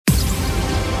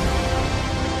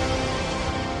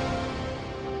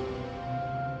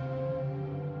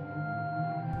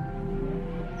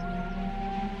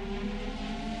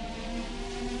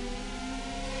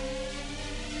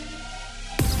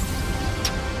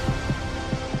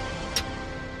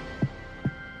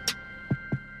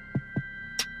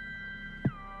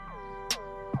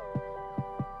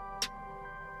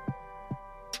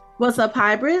What's up,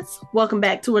 hybrids? Welcome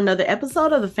back to another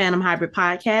episode of the Fandom Hybrid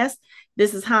Podcast.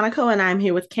 This is Hanako, and I'm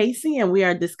here with Casey, and we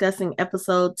are discussing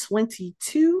episode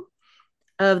 22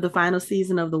 of the final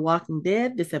season of The Walking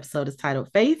Dead. This episode is titled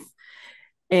Faith,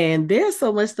 and there's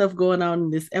so much stuff going on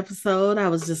in this episode. I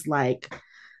was just like,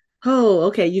 oh,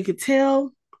 okay, you could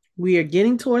tell we are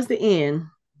getting towards the end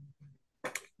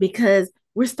because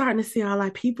we're starting to see all our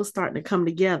people starting to come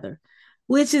together,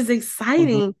 which is Mhm.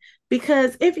 exciting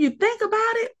because if you think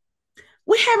about it,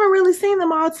 we haven't really seen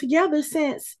them all together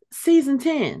since season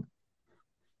 10,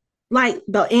 like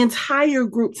the entire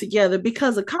group together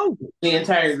because of COVID. The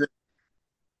entire group.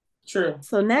 True.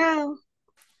 So now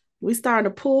we start to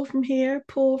pull from here,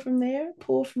 pull from there,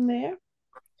 pull from there,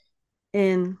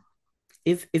 and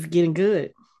it's getting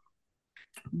good.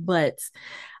 But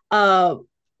uh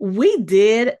we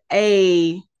did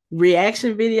a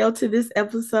reaction video to this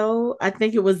episode. I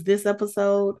think it was this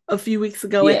episode a few weeks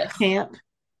ago at Yes. the camp.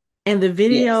 And the Yes.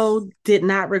 video did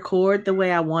not record the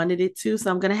way I wanted it to.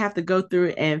 So I'm going to have to go through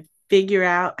and figure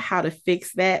out how to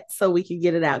fix that so we can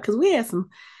get it out. Because we had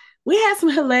some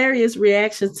hilarious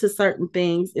reactions to certain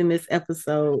things in this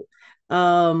episode.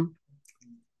 Um,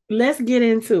 let's get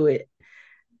into it.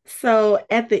 So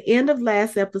at the end of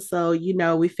last episode,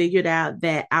 we figured out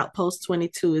that Outpost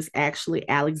 22 is actually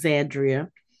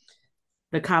Alexandria.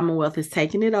 The Commonwealth is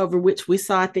taking it over, which we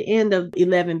saw at the end of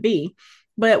 11B.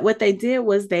 But what they did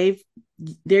was they're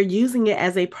using it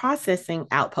as a processing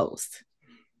outpost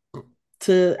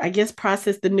to, I guess,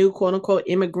 process the new quote unquote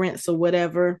immigrants or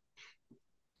whatever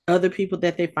other people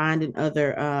that they find in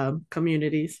other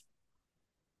communities.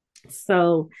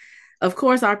 So, of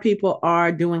course, our people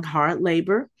are doing hard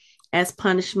labor as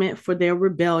punishment for their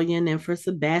rebellion and for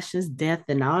Sebastian's death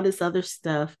and all this other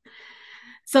stuff.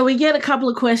 So, we get a couple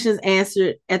of questions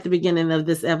answered at the beginning of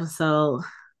this episode.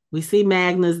 We see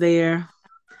Magna's there.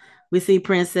 We see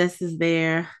Princess is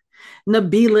there.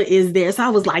 Nabila is there. So I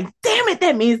was like, damn it,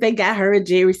 that means they got her and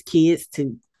Jerry's kids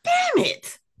too. Damn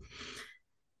it.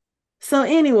 So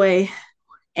anyway,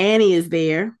 Annie is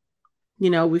there.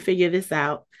 We figure this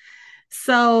out.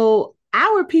 So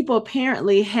our people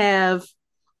apparently have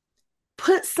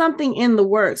put something in the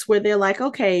works where they're like,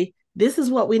 okay, this is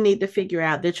what we need to figure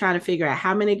out. They're trying to figure out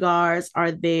how many guards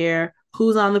are there,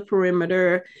 who's on the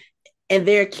perimeter, and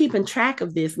they're keeping track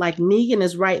of this. Like Negan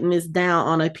is writing this down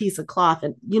on a piece of cloth.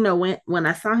 And when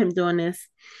I saw him doing this,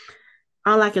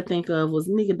 all I could think of was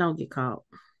Negan, don't get caught.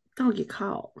 Don't get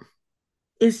caught.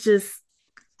 It's just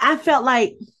I felt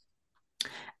like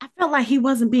he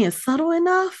wasn't being subtle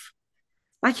enough.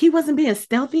 Like he wasn't being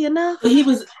stealthy enough. But he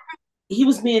was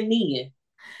being Negan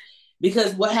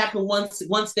because what happened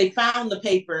once they found the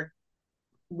paper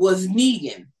was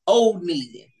Negan, old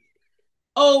Negan,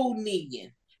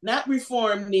 not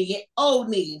reformed Negan, old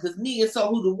Negan, because Negan saw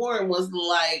who the Warren was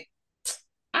like.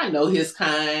 I know his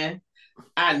kind.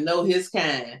 I know his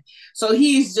kind. So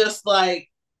he's just like,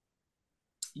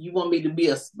 you want me to be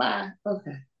a spy?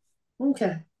 Okay,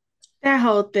 okay. That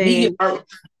whole Negan, thing.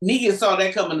 Negan saw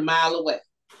that coming a mile away.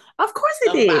 Of course he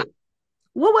A mile. did.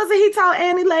 What was it he told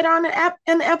Annie later on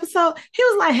in the episode? He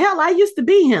was like, hell, I used to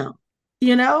be him,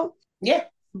 you know? Yeah.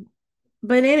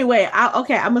 But anyway, I'm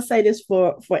gonna say this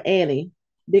for Annie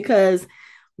because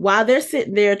while they're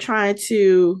sitting there trying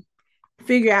to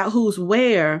figure out who's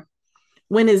where,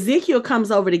 when Ezekiel comes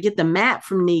over to get the map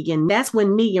from Negan, that's when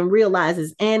Negan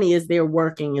realizes Annie is there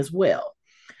working as well.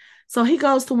 So he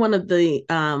goes to one of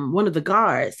the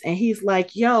guards and he's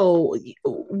like, "Yo,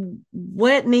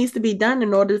 what needs to be done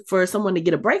in order for someone to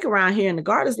get a break around here?" And the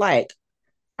guard is like,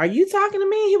 "Are you talking to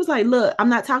me?" He was like, "Look, I'm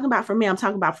not talking about for me. I'm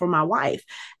talking about for my wife.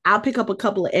 I'll pick up a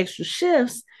couple of extra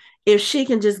shifts if she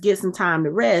can just get some time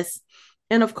to rest."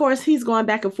 And of course, he's going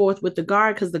back and forth with the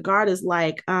guard because the guard is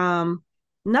like,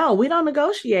 no, we don't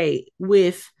negotiate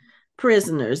with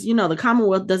prisoners. The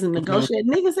Commonwealth doesn't Mhm. negotiate.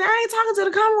 Niggas say, I ain't talking to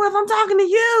the Commonwealth. I'm talking to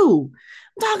you.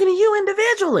 I'm talking to you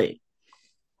individually.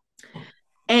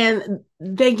 And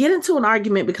they get into an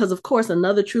argument because, of course,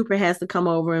 another trooper has to come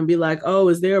over and be like, "Oh,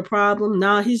 is there a problem?"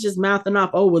 No, he's just mouthing off.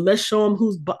 "Oh, well, let's show him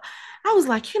who's." I was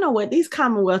like, you know what? These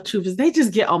Commonwealth troopers, they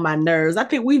just get on my nerves. I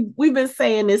think we've been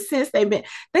saying this since they've been.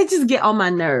 They just get on my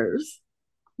nerves.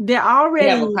 They're They have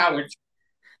already. a power.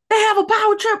 They have a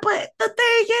power trip, but the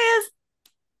thing is,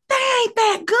 they ain't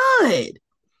that good.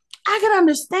 I can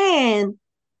understand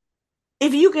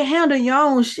if you can handle your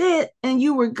own shit and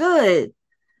you were good,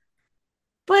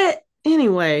 but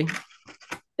anyway,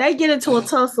 they get into a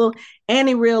tussle.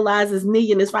 Annie realizes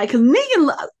Negan is right because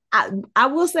Negan. I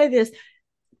will say this: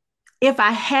 if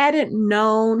I hadn't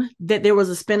known that there was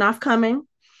a spinoff coming,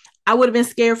 I would have been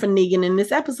scared for Negan in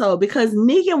this episode because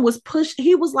Negan was pushed.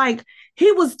 He was like,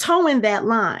 he was towing that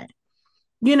line.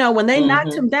 You know, when they knocked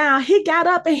Mm-hmm. him down, he got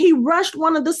up and he rushed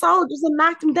one of the soldiers and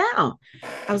knocked him down.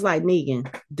 I was like,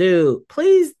 Negan, dude,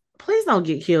 please don't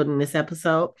get killed in this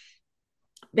episode.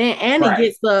 Then Annie Right.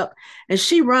 gets up and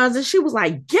she runs and she was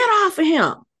like, get off of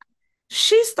him.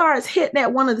 She starts hitting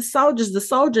at one of the soldiers. The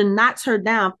soldier knocks her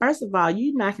down. First of all,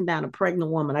 you knocking down a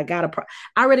pregnant woman. I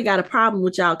already got a problem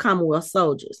with y'all Commonwealth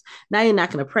soldiers. Now you're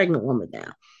knocking a pregnant woman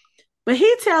down. But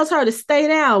he tells her to stay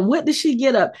down. What does she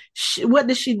get up? What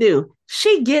does she do?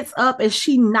 She gets up and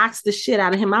she knocks the shit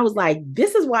out of him. I was like,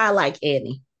 this is why I like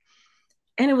Annie.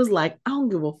 And it was like, I don't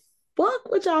give a fuck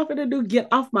what y'all finna do. Get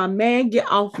off my man. Get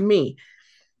off me.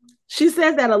 She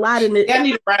says that a lot in it. I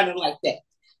need a writer like that.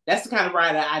 That's the kind of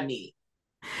writer I need.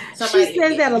 She Somebody,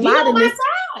 says that a he lot on in my this.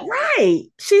 side. Right.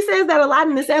 She says that a lot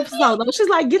in this episode. Though. She's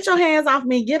like, get your hands off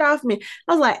me. Get off me.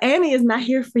 I was like, Annie is not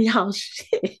here for y'all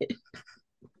shit.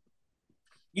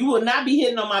 You will not be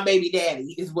hitting on my baby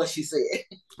daddy, is what she said.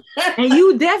 And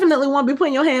you definitely won't be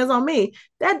putting your hands on me.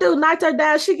 That dude knocked her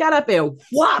down. She got up and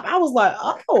whop. I was like,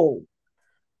 oh,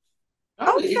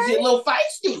 Oh, it's a okay. little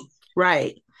feisty.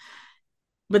 Right.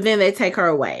 But then they take her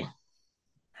away.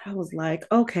 I was like,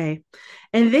 okay.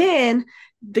 And then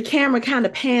the camera kind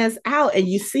of pans out and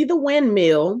you see the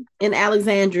windmill in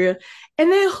Alexandria.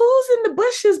 And then who's in the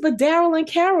bushes but Daryl and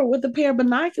Carol with a pair of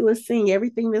binoculars seeing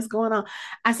everything that's going on?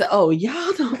 I said, oh,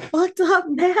 y'all done fucked up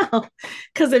now.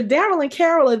 Because if Daryl and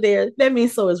Carol are there, that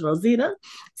means so is Rosita,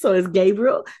 so is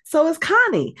Gabriel, so is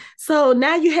Connie. So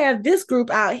now you have this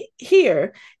group out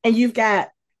here and you've got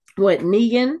what,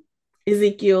 Negan,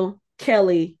 Ezekiel,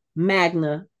 Kelly,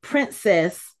 Magna,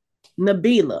 Princess,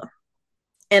 Nabila.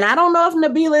 And I don't know if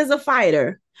Nabila is a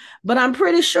fighter, but I'm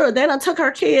pretty sure they done took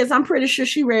her kids. I'm pretty sure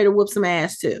she ready to whoop some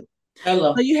ass too. So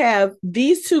Hello. you have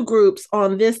these two groups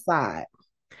on this side.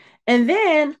 And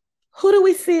then who do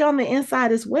we see on the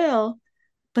inside as well?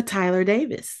 But Tyler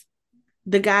Davis,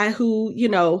 the guy who, you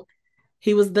know,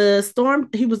 he was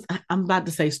the I'm about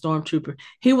to say stormtrooper.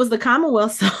 He was the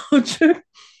Commonwealth soldier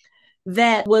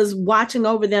that was watching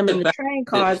over them in the train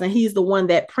cars. And he's the one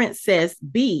that Princess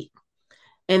beat,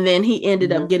 and then he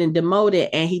ended up Mm-hmm. getting demoted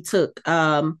and he took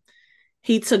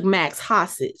Max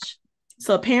hostage.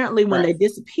 So apparently when Right. they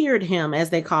disappeared him, as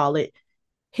they call it,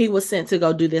 he was sent to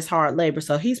go do this hard labor.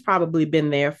 So he's probably been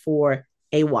there for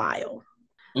a while.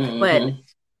 But Mm-hmm.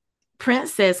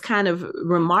 Princess kind of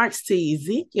remarks to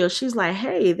Ezekiel, she's like,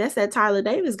 hey, that's that Tyler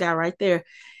Davis guy right there.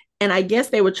 And I guess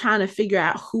they were trying to figure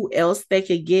out who else they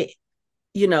could get,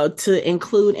 you know, to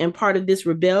include in part of this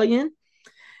rebellion.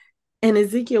 And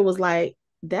Ezekiel was like,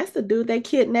 that's the dude that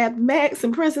kidnapped Max.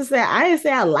 And Princess said, I didn't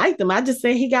say I liked him. I just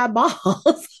said he got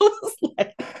balls.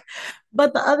 Like,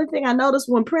 but the other thing I noticed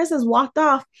when Princess walked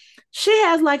off, she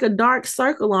has like a dark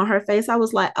circle on her face. I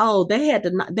was like, oh,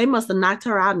 they must have knocked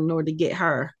her out in order to get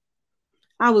her.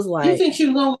 I was You like, think she's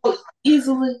going to go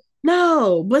easily?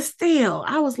 no, but still,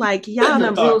 I was like, Couldn't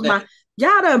have thought that.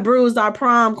 y'all done bruised our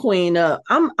prom queen up.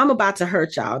 I'm about to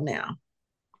hurt y'all now.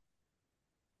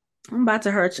 I'm about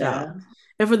to hurt y'all. Yeah.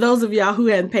 And for those of y'all who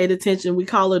hadn't paid attention, we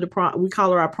call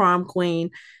her our prom queen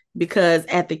because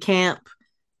at the camp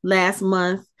last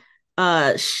month,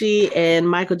 she and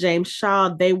Michael James Shaw,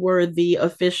 they were the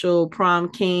official prom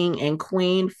king and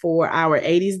queen for our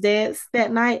 80s dance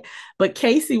that night. But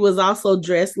Casey was also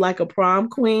dressed like a prom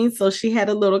queen. So she had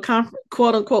a little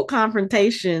quote unquote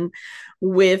confrontation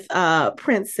with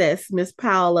Princess Miss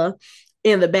Paula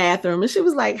in the bathroom. And she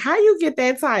was like, how you get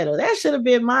that title? That should have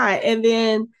been mine. And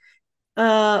then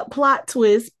plot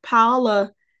twist,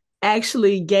 Paula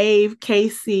actually gave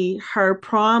Casey her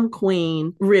prom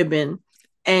queen ribbon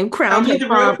and Oh, crowned her he's the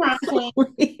real prom prom queen.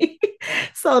 queen.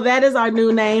 So that is our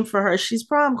new name for her. She's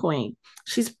prom queen.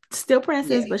 She's still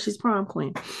princess, Yes, but she's prom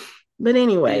queen. But she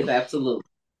anyway, is absolutely.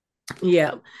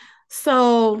 yeah.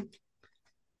 So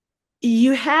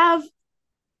you have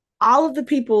all of the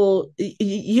people,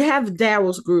 you have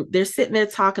Daryl's group, they're sitting there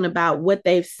talking about what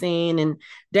they've seen, and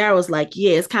Daryl's like,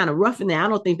 yeah, it's kind of rough in there, I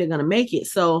don't think they're going to make it.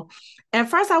 So at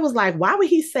first I was like, why would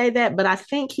he say that? But I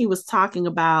think he was talking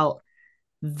about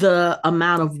the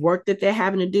amount of work that they're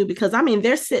having to do, because I mean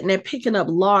they're sitting there picking up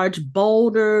large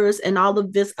boulders and all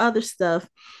of this other stuff,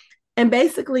 and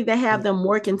basically they have them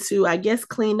working to, I guess,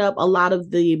 clean up a lot of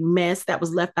the mess that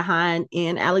was left behind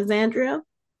in Alexandria.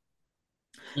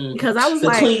 Mm-hmm. Because I was The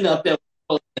like, cleanup that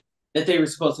they were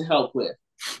supposed to help with.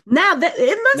 now that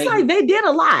it looks Make like they did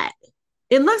a lot.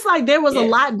 It looks like there was a yes.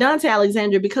 lot done to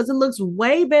Alexandria because it looks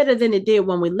way better than it did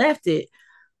when we left it.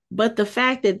 But the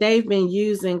fact that they've been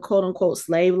using quote unquote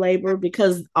slave labor,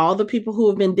 because all the people who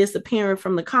have been disappearing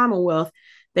from the Commonwealth,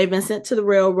 They've been sent to the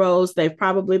railroads. They've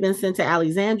probably been sent to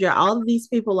Alexandria. All of these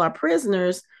people are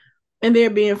prisoners and they're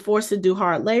being forced to do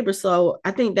hard labor. So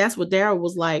I think that's what Daryl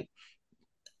was like.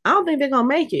 I don't think they're going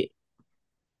to make it.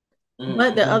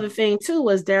 But the Mm-hmm. other thing too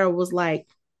was Daryl was like,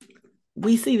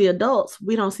 we see the adults,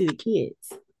 we don't see the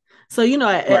kids. So,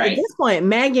 at Right. this point,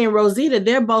 Maggie and Rosita,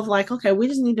 they're both like, okay, we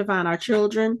just need to find our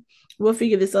children. We'll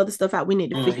figure this other stuff out.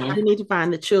 Mm-hmm. We need to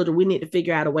find the children. We need to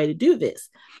figure out a way to do this.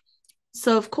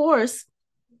 So, of course,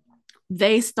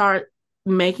 they start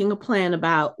making a plan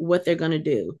about what they're going to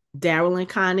do. Daryl and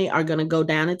Connie are going to go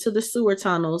down into the sewer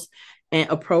tunnels and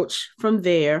approach from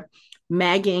there.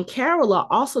 Maggie and Carol are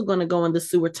also going to go in the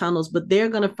sewer tunnels, but they're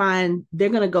going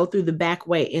to go through the back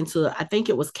way into, I think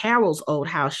it was Carol's old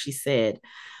house, she said,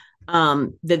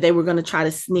 that they were going to try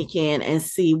to sneak in and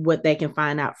see what they can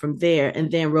find out from there.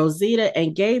 And then Rosita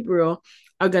and Gabriel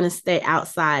are going to stay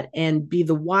outside and be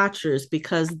the watchers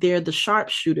because they're the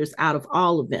sharpshooters out of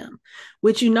all of them,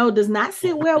 which does not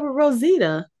sit well with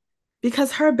Rosita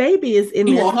because her baby is in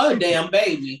You there want her too. damn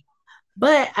baby.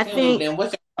 But I She don't give a think, damn what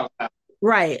y'all talking about.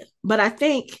 right. But I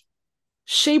think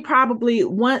she probably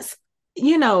once,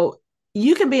 you know,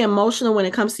 you can be emotional when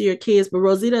it comes to your kids, but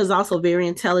Rosita is also very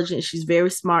intelligent. She's very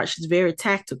smart. She's very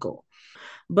tactical.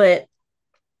 But,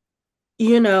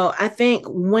 I think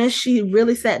when she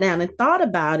really sat down and thought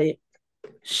about it,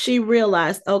 she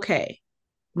realized, okay,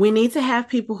 we need to have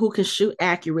people who can shoot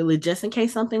accurately just in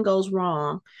case something goes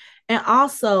wrong. And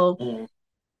also, Mm,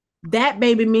 that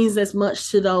baby means as much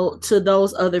to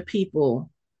those other people,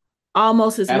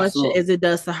 almost as much absolutely. as it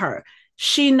does to her.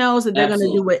 She knows that they're going to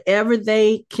do Absolutely. whatever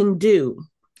they can do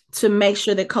to make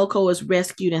sure that Coco is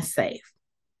rescued and safe,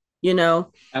 you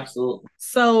know? Absolutely.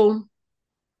 So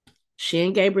she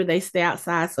and Gabriel, they stay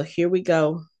outside. So here we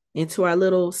go into our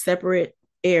little separate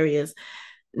areas.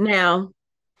 Now,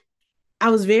 I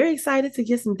was very excited to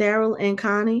get some Daryl and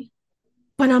Connie,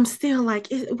 but I'm still like,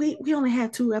 we only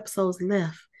have 2 episodes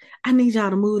left. I need y'all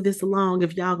to move this along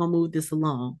if y'all gonna move this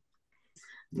along.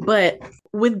 But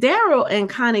with Daryl and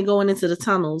Connie going into the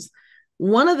tunnels,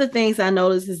 one of the things I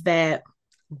noticed is that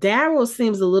Daryl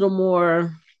seems a little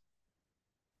more,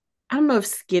 I don't know if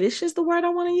skittish is the word I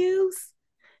want to use.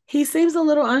 He seems a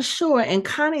little unsure, and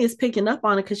Connie is picking up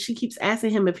on it because she keeps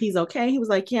asking him if he's okay. He was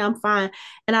like, yeah, I'm fine.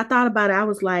 And I thought about it. I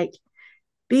was like,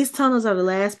 these tunnels are the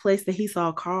last place that he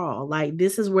saw Carl. Like,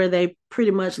 this is where they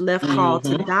pretty much left Carl to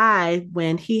Mm-hmm. die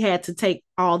when he had to take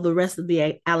all the rest of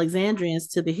the Alexandrians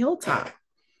to the hilltop.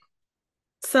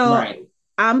 So Right.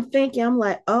 I'm thinking, I'm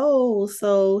like, oh,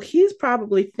 so he's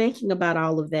probably thinking about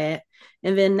all of that.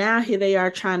 And then now here they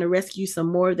are trying to rescue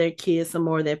some more of their kids, some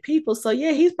more of their people. So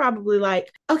yeah, he's probably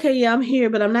like, okay, yeah, I'm here,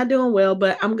 but I'm not doing well,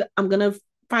 but I'm gonna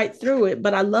fight through it.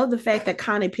 But I love the fact that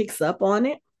Connie picks up on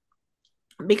it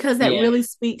because that Yeah. really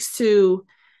speaks to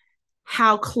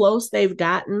how close they've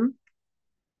gotten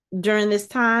during this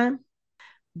time.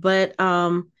 But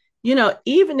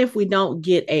even if we don't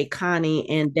get a Connie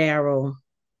and Daryl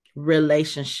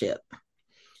relationship,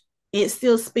 it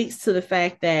still speaks to the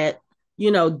fact that,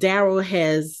 Daryl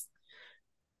has,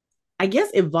 I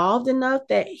guess, evolved enough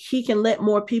that he can let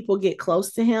more people get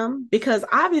close to him because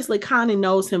obviously Connie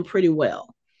knows him pretty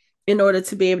well in order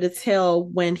to be able to tell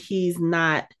when he's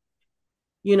not,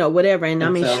 whatever. And I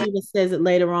And mean, she so, even says it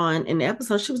later on in the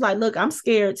episode. She was like, look, I'm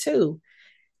scared too.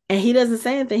 And he doesn't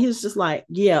say anything. He was just like,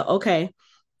 yeah, okay.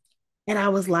 And I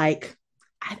was like,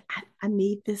 I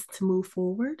need this to move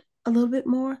forward a little bit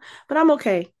more, but I'm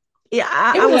okay. Yeah,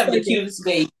 they I would will have say the this, cutest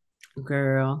baby.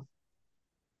 girl.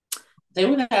 They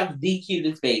would have the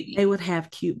cutest They baby. would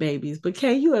have cute babies, but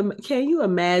can you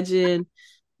imagine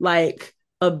like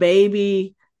a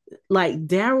baby like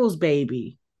Daryl's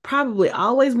baby, probably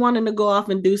always wanting to go off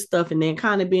and do stuff, and then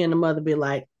kind of being the mother, be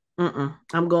like,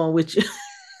 I'm going with you.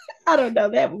 I don't know.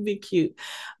 That would be cute,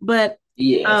 but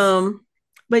Yes. um,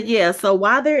 but yeah. So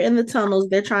while they're in the tunnels,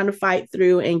 they're trying to fight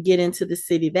through and get into the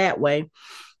city that way.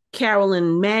 Carol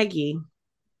and Maggie,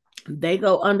 they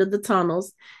go under the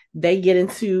tunnels. They get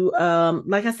into,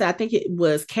 like I said, I think it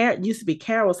was used to be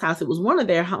Carol's house. It was one of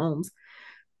their homes.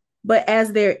 But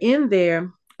as they're in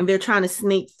there and they're trying to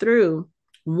sneak through,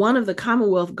 one of the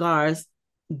Commonwealth guards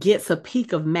gets a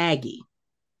peek of Maggie.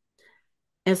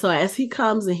 And so as he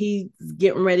comes and he's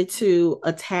getting ready to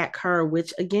attack her,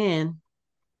 which again,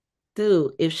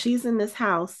 dude, if she's in this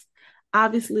house,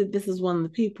 obviously this is one of the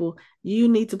people. You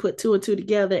need to put two and two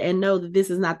together and know that this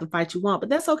is not the fight you want. But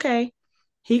that's okay.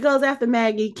 He goes after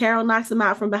Maggie. Carol knocks him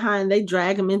out from behind. They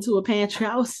drag him into a pantry.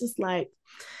 I was just like,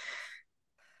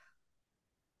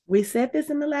 we said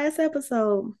this in the last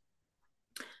episode.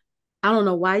 I don't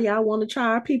know why y'all want to try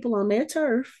our people on their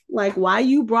turf. Like, why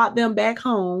you brought them back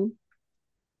home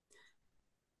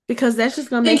because that's just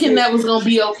gonna make thinking it. that was gonna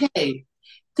be okay.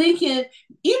 Thinking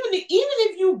even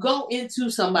if you go into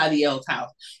somebody else's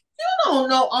house, you don't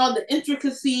know all the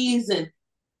intricacies and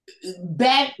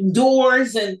back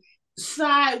doors and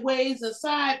sideways and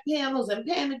side panels and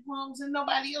panic rooms in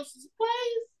nobody else's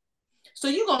place. So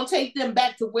you're gonna take them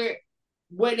back to where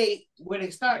they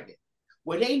started,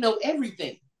 where they know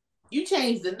everything. You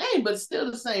change the name, but it's still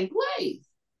the same place.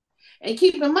 And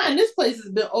keep in mind, this place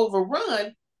has been overrun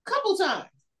a couple times.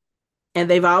 And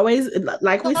they've always,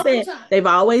 like we Couple said, times. they've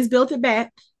always built it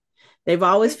back. They've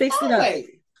always It's fixed it up. always.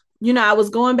 I was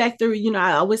going back through,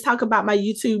 I always talk about my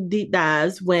YouTube deep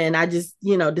dives when I just,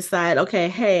 decide, okay,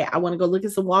 hey, I want to go look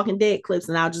at some Walking Dead clips,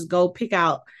 and I'll just go pick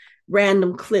out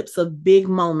random clips of big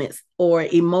moments or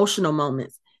emotional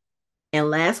moments. And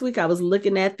last week I was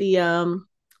looking at the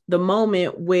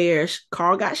moment where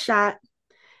Carl got shot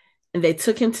and they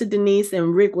took him to Denise,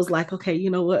 and Rick was like, okay, you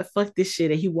know what? Fuck this shit.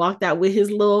 And he walked out with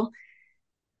his little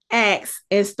axe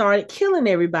and started killing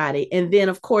everybody. And then,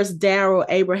 of course, Daryl,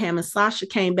 Abraham, and Sasha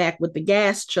came back with the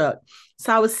gas truck.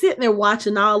 So I was sitting there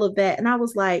watching all of that, and I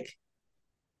was like,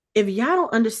 if y'all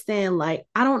don't understand, like,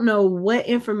 I don't know what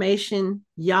information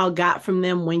y'all got from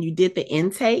them when you did the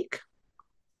intake,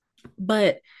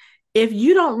 but if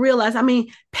you don't realize, I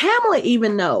mean, Pamela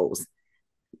even knows.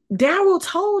 Daryl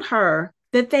told her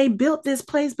that they built this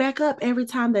place back up every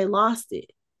time they lost it.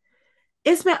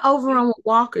 It's been overrun with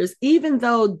walkers, even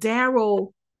though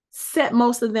Daryl set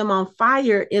most of them on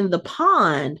fire in the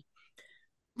pond.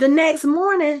 The next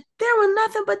morning, there were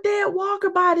nothing but dead walker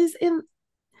bodies in.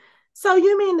 So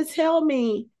you mean to tell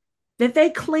me that they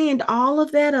cleaned all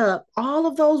of that up, all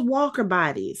of those walker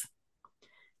bodies?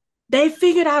 They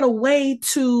figured out a way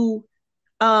to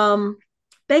um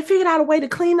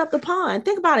clean up the pond.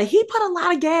 Think about it. He put a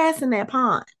lot of gas in that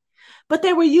pond, but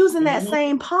they were using that Mm-hmm.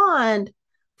 same pond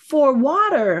for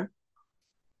water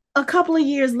a couple of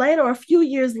years later or a few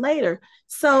years later.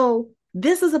 So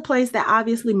this is a place that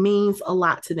obviously means a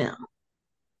lot to them.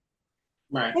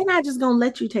 Right. They're not just gonna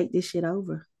let you take this shit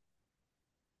over.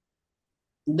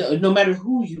 No matter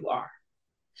who you are,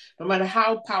 no matter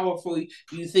how powerful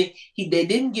you think they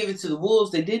didn't give it to the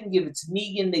wolves, they didn't give it to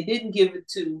Negan, they didn't give it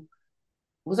to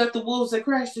was that the wolves that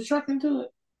crashed the truck into it?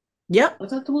 Yep.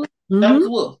 Was that the wolves? That Mm-hmm. was the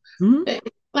wolf.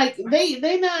 Mm-hmm.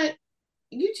 They not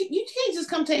you can't just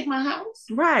come take my house.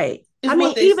 Right. Is I what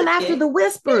mean, they even said. after the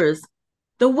whispers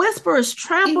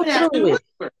Even after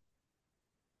Whisper.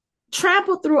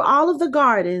 trampled through all of the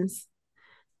gardens.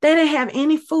 They didn't have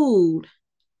any food,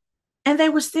 and they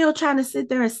were still trying to sit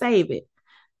there and save it.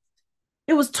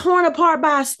 It was torn apart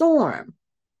by a storm.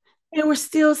 They were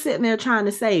still sitting there trying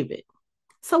to save it.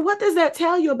 So, what does that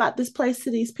tell you about this place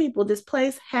to these people? This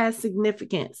place has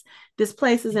significance. This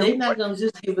place is They're not important. gonna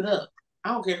just give it up.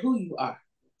 I don't care who you are.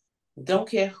 Don't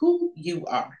care who you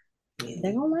are.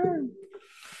 They're going to learn.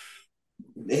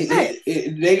 But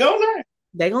They gonna learn.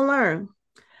 they're going to learn.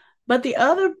 But the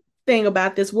other thing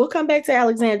about this, we'll come back to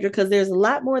Alexandria because there's a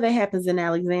lot more that happens in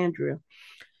Alexandria.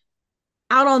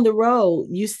 Out on the road,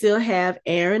 you still have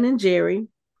Aaron and Jerry,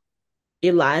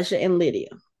 Elijah and Lydia,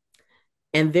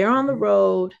 and they're on the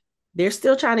road. They're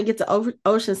still trying to get to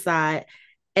Oceanside.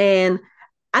 And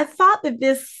I thought that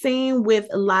this scene with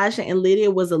Elijah and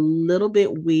Lydia was a little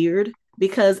bit weird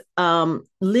because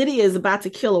Lydia is about to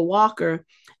kill a walker,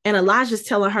 and Elijah's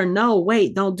telling her, no,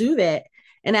 wait, don't do that.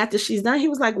 And after she's done, he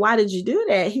was like, why did you do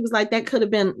that? He was like, it could have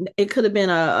been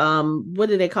a what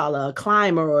do they call a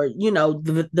climber, or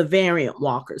the variant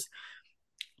walkers.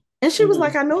 And she was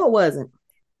like, I know it wasn't.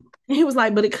 And he was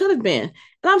like, but it could have been.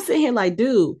 And I'm sitting here like,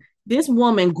 dude, this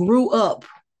woman grew up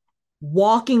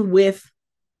walking with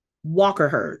walker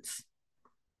herds.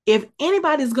 If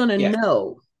anybody's gonna Yeah,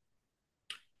 know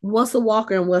what's a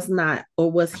walker and what's not,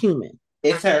 or what's human,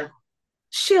 it's her.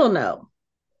 she'll know.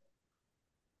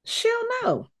 She'll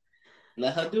know.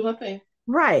 Let her do her thing.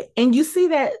 Right. And you see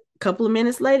that a couple of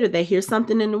minutes later, they hear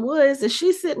something in the woods, and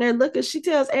she's sitting there looking. She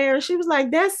tells Aaron, she was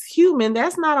like, that's human.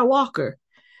 That's not a walker.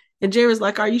 And Jerry's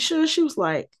like, are you sure? She was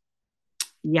like,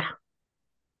 yeah,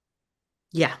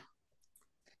 yeah.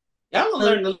 Y'all gonna Uh,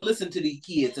 learn to listen to these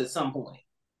kids at some point.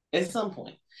 At some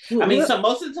point. I mean, what, so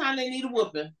most of the time they need a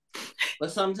whooping,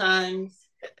 but sometimes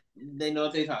they know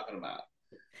what they're talking about.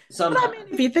 But I Sometimes.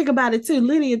 mean, if you think about it too,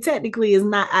 Lydia technically is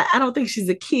not, I don't think she's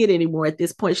a kid anymore at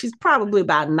this point. She's probably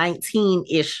about 19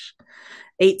 ish,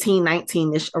 18,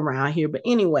 19 ish around here. But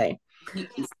anyway,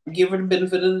 Give her the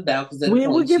benefit of the doubt because at a we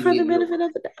will point she give her may the be benefit over.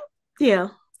 of the doubt. Yeah.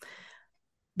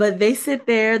 But they sit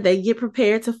there, they get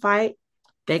prepared to fight.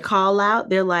 They call out.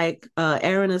 They're like,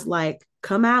 Aaron is like,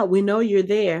 come out. We know you're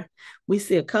there. We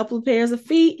see a couple of pairs of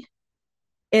feet.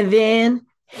 And then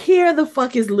here the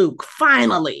fuck is Luke.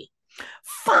 Finally.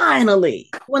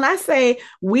 When I say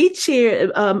we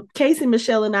cheered, Casey,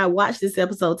 Michelle, and I watched this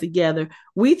episode together.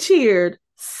 We cheered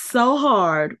so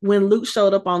hard when Luke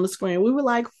showed up on the screen. We were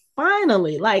like,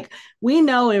 finally. Like, we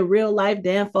know in real life,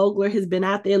 Dan Fogler has been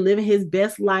out there living his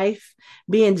best life,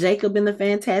 being Jacob in the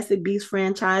Fantastic Beasts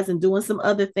franchise and doing some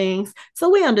other things.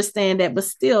 So we understand that. But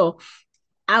still,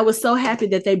 I was so happy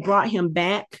that they brought him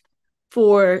back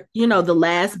for, the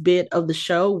last bit of the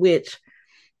show, which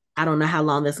I don't know how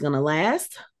long that's going to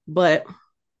last, but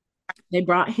they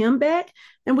brought him back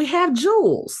and we have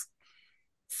Jules.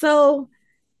 So,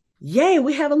 yay,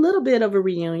 we have a little bit of a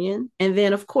reunion. And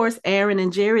then, of course, Aaron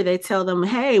and Jerry, they tell them,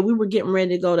 hey, we were getting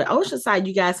ready to go to Oceanside.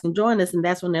 You guys can join us. And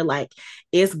that's when they're like,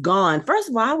 it's gone. First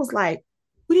of all, I was like,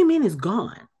 what do you mean it's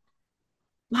gone?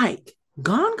 Like,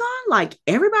 gone? Like,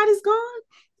 everybody's gone?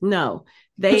 No,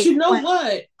 But they you know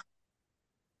what?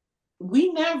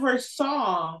 We never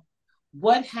saw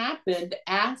what happened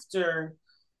after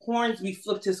Hornsby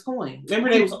flipped his coin. Remember,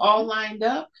 they was all lined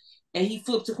up and he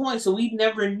flipped a coin, so we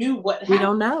never knew what We happened.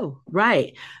 don't know.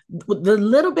 Right. The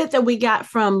little bit that we got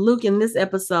from Luke in this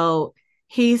episode,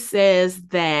 he says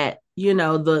that,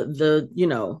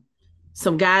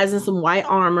 some guys in some white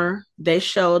armor, they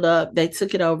showed up, they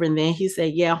took it over, and then he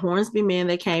said, yeah, Hornsby men,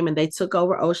 they came and they took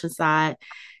over Oceanside.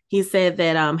 He said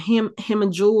that him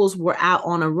and Jules were out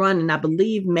on a run, and I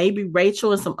believe maybe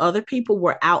Rachel and some other people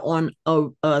were out on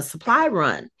a supply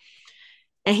run.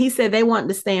 And he said they wanted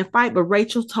to stay and fight, but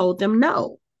Rachel told them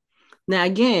no. Now,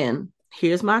 again,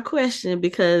 here's my question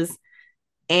because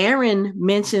Aaron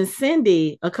mentioned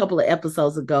Cindy a couple of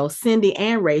episodes ago, Cindy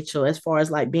and Rachel, as far as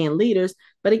like being leaders.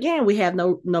 But again, we have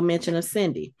no mention of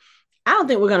Cindy. I don't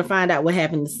think we're going to find out what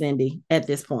happened to Cindy at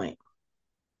this point.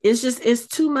 It's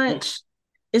too much.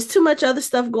 It's too much other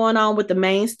stuff going on with the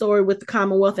main story with the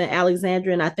Commonwealth and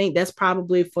Alexandria. And I think that's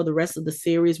probably for the rest of the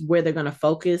series where they're going to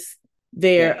focus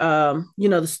their,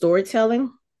 the storytelling.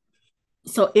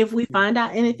 So if we find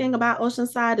out anything about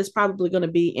Oceanside, it's probably going to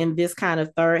be in this kind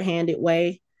of third-handed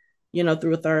way,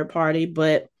 through a third party.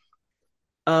 But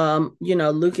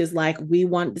Luke is like, we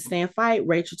wanted to stay and fight.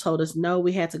 Rachel told us no,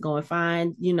 we had to go and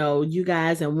find, you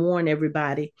guys and warn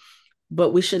everybody, but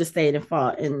we should have stayed and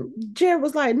fought. And Jared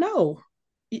was like, no,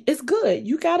 it's good.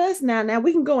 You got us now. Now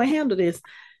we can go and handle this.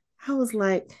 I was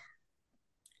like,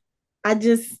 I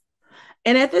just,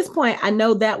 and at this point, I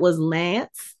know that was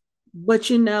Lance, but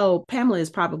Pamela has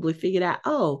probably figured out,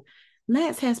 oh,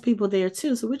 Lance has people there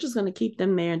too. So we're just going to keep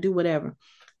them there and do whatever.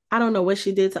 I don't know what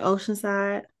she did to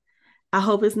Oceanside. I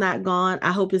hope it's not gone.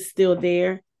 I hope it's still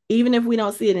there. Even if we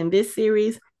don't see it in this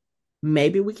series,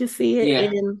 maybe we can see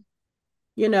it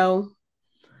you know,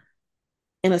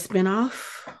 in a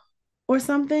spinoff or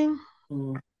something.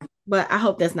 Mm. But I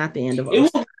hope that's not the end of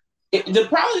it.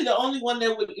 Probably the only one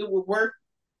that would work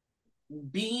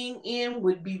being in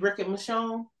would be Rick and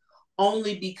Michonne,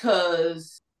 only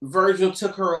because Virgil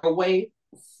took her away.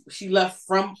 She left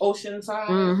from Oceanside.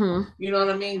 Mm-hmm. You know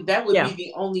what I mean? That would be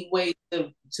the only way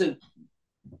to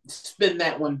spin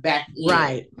that one back in.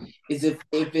 Right. Is if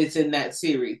it's in that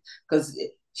series. Because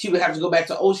she would have to go back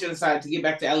to Oceanside to get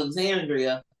back to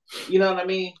Alexandria. You know what I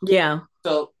mean? Yeah.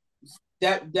 So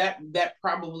that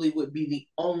probably would be the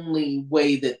only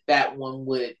way that one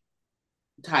would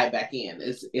tie back in.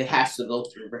 It has to go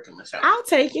through Rick and Michelle. I'll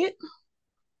take it.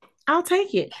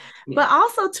 Yeah. But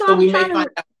also too, so we may find out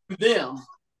them.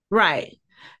 Right.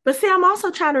 But see, I'm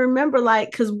also trying to remember, like,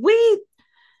 because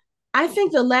I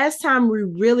think the last time we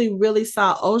really, really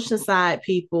saw Oceanside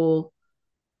people,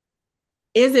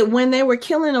 is it when they were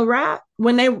killing a rat?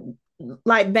 When they,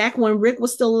 like, back when Rick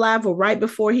was still alive or right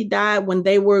before he died, when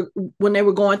they were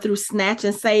going through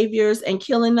snatching saviors and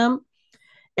killing them?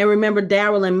 And remember,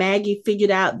 Daryl and Maggie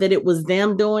figured out that it was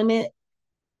them doing it.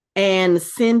 And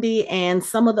Cindy and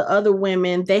some of the other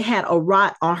women, they had a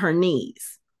rot on her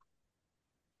knees.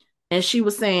 And she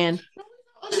was saying,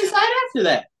 she died after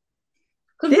that.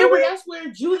 Because remember, that's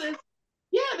where Judith,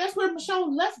 that's where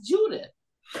Michonne left Judith.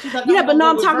 Like, yeah, but no,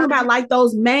 I'm talking about like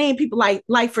those main people,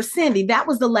 like for Cindy, that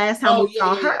was the last time we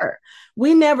saw her.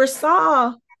 We never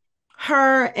saw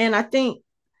her, and I think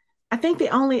the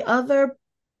only other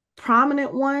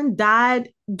prominent one died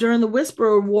during the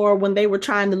Whisperer War when they were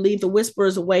trying to lead the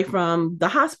Whisperers away from the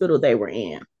hospital they were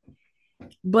in.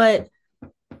 But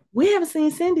we haven't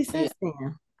seen Cindy since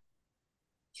then.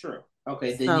 True.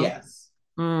 Okay, then yes.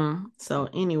 So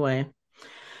anyway,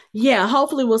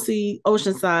 hopefully we'll see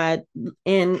Oceanside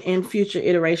in future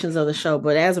iterations of the show.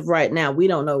 But as of right now, we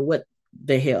don't know what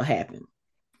the hell happened.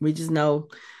 We just know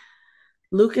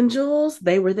Luke and Jules,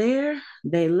 they were there.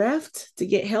 They left to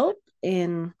get help,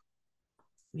 and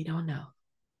we don't know.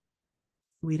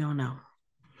 We don't know.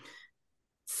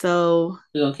 So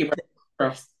We're gonna keep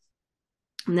our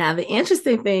now the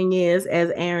interesting thing is,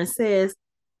 as Aaron says,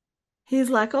 he's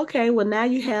like, okay, well, now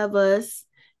you have us.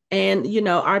 And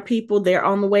our people, they're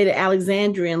on the way to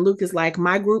Alexandria. And Luke is like,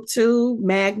 my group too,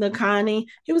 Magna, Connie.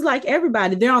 He was like,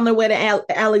 everybody, they're on their way to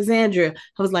Alexandria.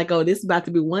 I was like, oh, this is about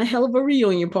to be one hell of a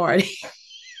reunion party.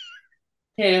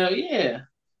 hell yeah.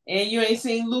 And you ain't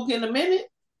seen Luke in a minute?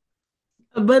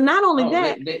 But not only Oh,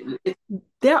 that,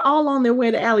 they're all on their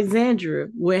way to Alexandria,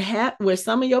 where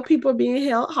some of your people are being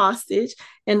held hostage,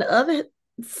 and the other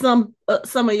some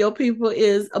of your people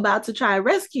is about to try and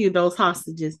rescue those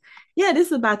hostages. Yeah, this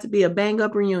is about to be a bang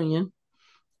up reunion,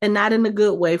 and not in a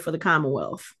good way for the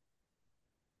Commonwealth.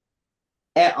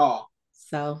 at all.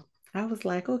 So I was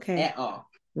like, okay, At all.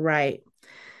 right.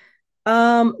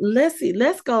 Let's see.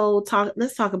 Let's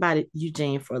talk about it,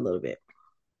 Eugene, for a little bit,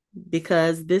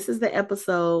 because this is the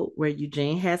episode where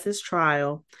Eugene has his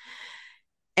trial.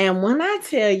 And when I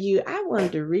tell you, I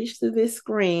wanted to reach through this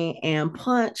screen and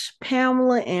punch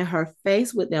Pamela in her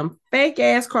face with them fake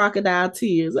ass crocodile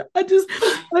tears. I just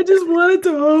wanted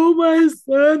to hold my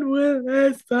son one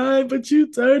last time, but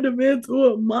you turned him into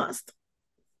a monster.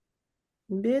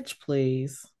 Bitch,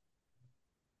 please.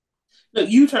 Look,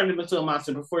 you turned him into a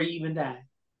monster before you even died.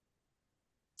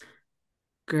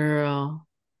 Girl,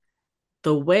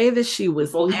 the way that she was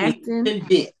Before he was acting, even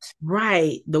bit.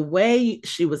 right, the way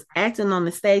she was acting on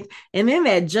the stage, and then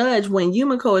that judge, when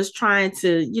Yumiko is trying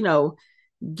to,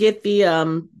 get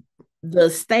the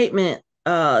statement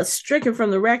stricken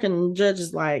from the record, and the judge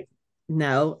is like,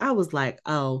 no. I was like,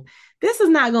 oh, this is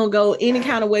not gonna go any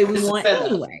kind of way we want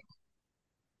anyway.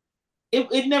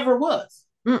 It never was.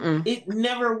 Mm-mm. It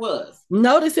never was.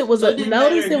 Notice it was so a it didn't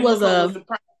notice matter if it was Yumiko a was the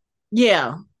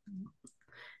yeah.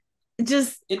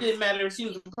 Just it didn't matter if she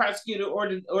was the prosecutor or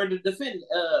the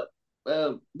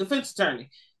defense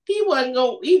attorney. He wasn't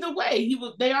going either way.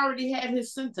 They already had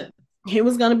his sentence. he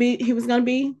was gonna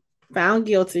be found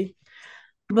guilty.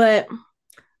 But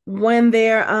when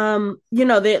they're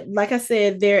like I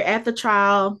said, they're at the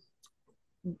trial,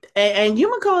 and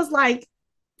Yumiko is like,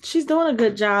 she's doing a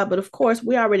good job, but of course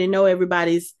we already know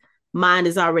everybody's mind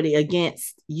is already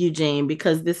against Eugene,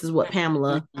 because this is what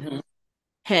Pamela mm-hmm.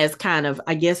 has kind of,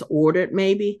 I guess, ordered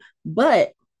maybe.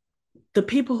 But the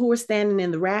people who were standing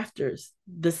in the rafters,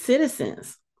 the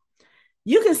citizens,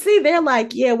 you can see they're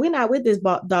like, yeah, we're not with this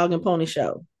dog and pony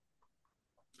show.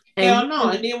 And Hell no.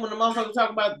 And then when the motherfucker talk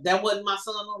about that wasn't my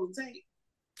son on the tape,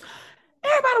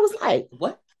 everybody was like,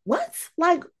 what?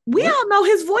 Like, we all know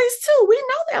his voice too. We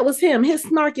know that was him, his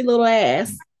snarky little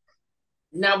ass.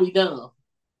 Now we dumb.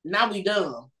 Not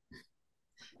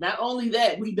only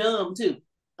that, we dumb too.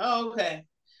 Oh, okay.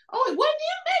 Oh, it wasn't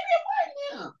him? Maybe it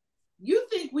wasn't him. You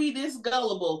think we this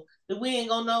gullible that we ain't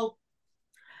gonna know?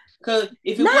 Because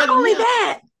if it not wasn't only him,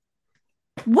 that,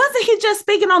 wasn't he just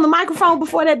speaking on the microphone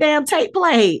before that damn tape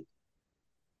played?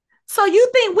 So you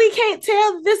think we can't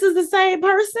tell that this is the same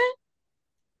person?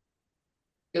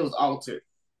 It was altered.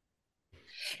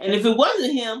 And if it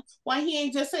wasn't him, why he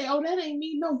ain't just say, "Oh, that ain't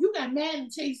me"? No, you got mad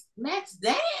and chased Max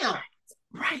down.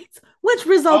 Right. Which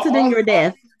resulted in your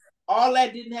death. All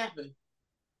that didn't happen.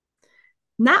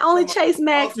 Not only chase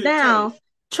Max down,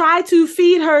 try to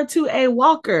feed her to a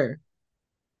walker.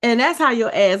 And that's how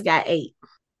your ass got ate.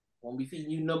 Won't be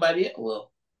feeding you nobody else.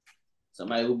 Well,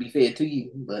 somebody will be fed to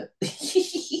you, but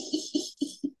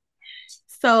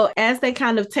so as they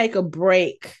kind of take a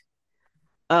break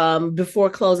before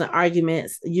closing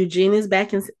arguments, Eugene is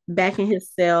back in his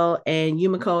cell, and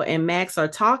Yumiko and Max are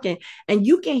talking, and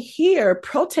you can hear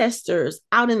protesters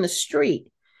out in the street.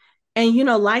 And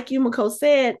like Yumiko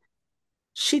said,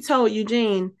 she told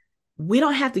Eugene, we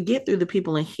don't have to get through the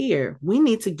people in here. We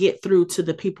need to get through to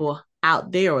the people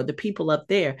out there, or the people up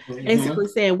there. Mm-hmm. Basically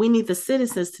saying we need the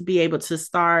citizens to be able to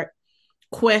start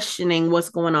questioning what's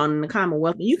going on in the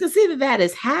Commonwealth. And you can see that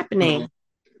is happening.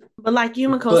 Mm-hmm. But like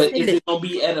Yumiko said, it's going to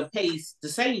be at a pace to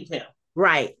save him.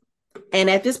 Right. And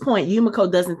at this point,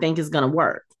 Yumiko doesn't think it's going to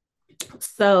work.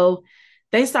 So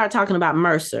they start talking about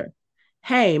Mercer.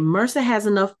 Hey, Mercer has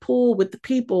enough pull with the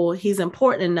people. He's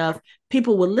important enough.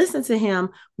 People will listen to him.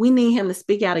 We need him to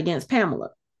speak out against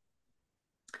Pamela.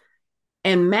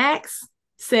 And Max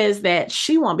says that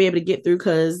she won't be able to get through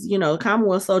because,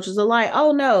 Commonwealth soldiers are like,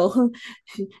 oh, no,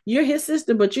 you're his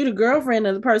sister, but you're the girlfriend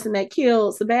of the person that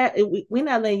killed Sebastian. We're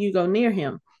not letting you go near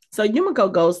him. So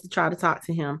Yumiko goes to try to talk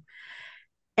to him.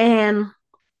 And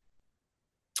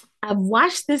I've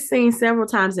watched this scene several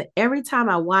times, and every time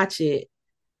I watch it,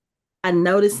 I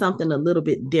notice something a little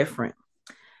bit different.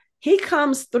 He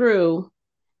comes through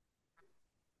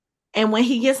And when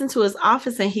he gets into his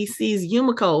office and he sees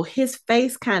Yumiko, his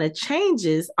face kind of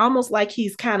changes, almost like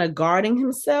he's kind of guarding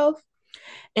himself.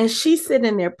 And she's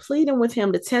sitting there pleading with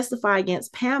him to testify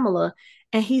against Pamela.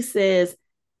 And he says,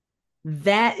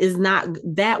 that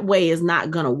way is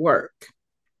not going to work.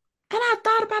 And I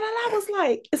thought about it. And I was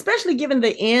like, especially given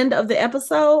the end of the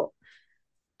episode,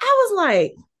 I was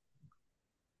like,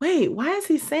 wait, why is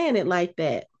he saying it like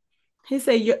that? He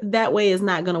said that way is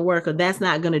not going to work, or that's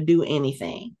not going to do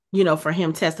anything, for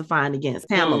him testifying against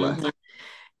Pamela. Mm-hmm.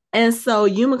 And so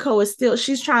Yumiko is still,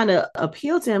 she's trying to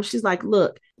appeal to him. She's like,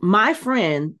 look, my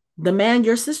friend, the man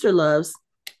your sister loves,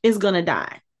 is going to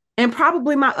die. And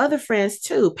probably my other friends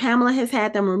too. Pamela has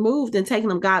had them removed and taken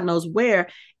them God knows where,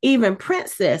 even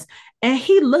Princess. And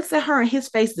he looks at her and his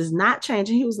face does not change.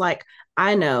 And he was like,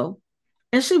 I know.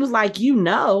 And she was like,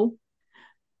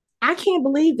 I can't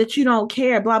believe that you don't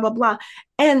care, blah, blah, blah.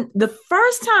 And the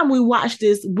first time we watched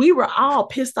this, we were all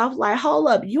pissed off, like, hold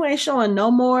up, you ain't showing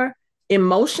no more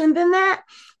emotion than that.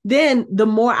 Then the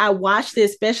more I watched it,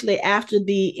 especially after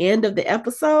the end of the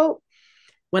episode,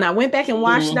 when I went back and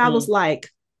watched it, I was like,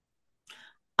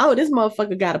 oh, this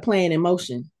motherfucker got a plan in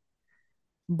motion.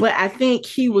 But I think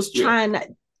he was trying to,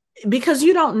 because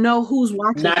you don't know who's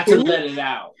watching. Not to let it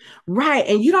out. Right.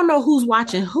 And you don't know who's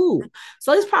watching who.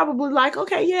 So he's probably like,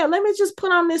 okay, yeah, let me just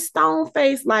put on this stone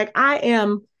face. Like I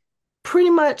am pretty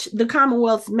much the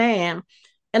Commonwealth's man.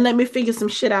 And let me figure some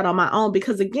shit out on my own.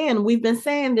 Because again, we've been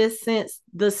saying this since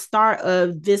the start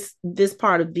of this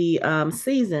part of the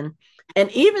season. And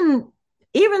even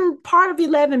part of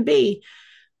 11B,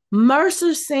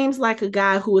 Mercer seems like a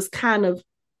guy who is kind of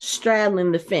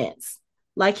straddling the fence.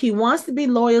 Like he wants to be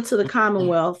loyal to the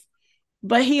Commonwealth,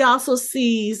 but he also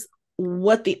sees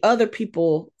what the other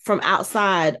people from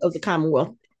outside of the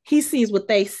Commonwealth, he sees what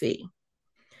they see.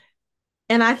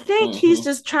 And I think he's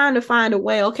just trying to find a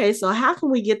way, okay, so how can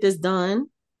we get this done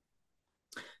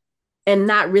and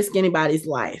not risk anybody's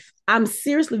life? I'm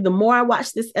seriously, the more I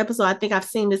watch this episode, I think I've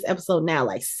seen this episode now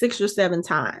like 6 or 7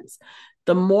 times.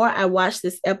 The more I watch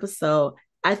this episode,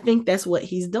 I think that's what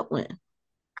he's doing.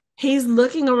 He's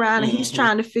looking around and he's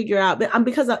trying to figure out,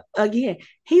 because again,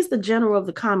 he's the general of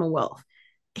the Commonwealth.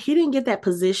 He didn't get that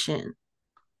position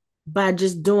by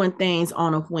just doing things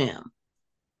on a whim.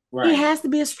 Right. He has to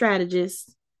be a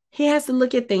strategist. He has to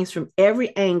look at things from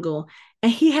every angle,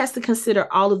 and he has to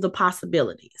consider all of the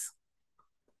possibilities.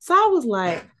 So I was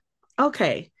like,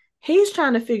 okay, he's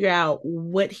trying to figure out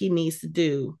what he needs to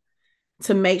do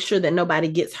to make sure that nobody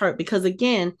gets hurt. Because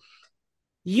again,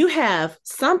 you have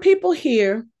some people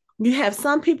here, you have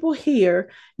some people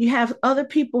here, you have other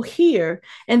people here,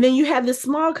 and then you have this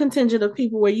small contingent of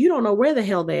people where you don't know where the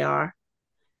hell they are.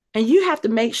 And you have to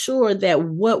make sure that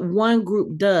what one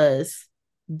group does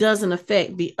doesn't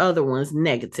affect the other ones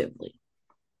negatively.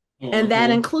 And that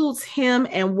includes him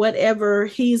and whatever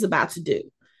he's about to do.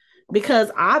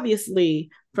 Because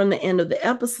obviously, from the end of the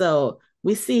episode,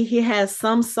 we see he has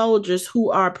some soldiers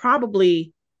who are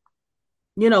probably,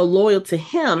 loyal to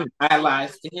him.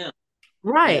 Allies to him.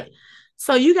 Right. Yeah.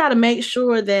 So you got to make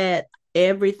sure that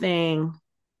everything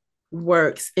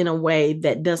works in a way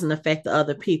that doesn't affect the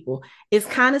other people. It's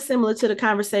kind of similar to the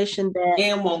conversation that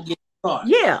and won't get caught.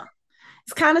 Yeah.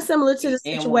 It's kind of similar to the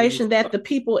situation that the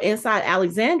people inside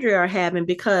Alexandria are having,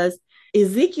 because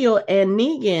Ezekiel and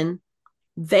Negan,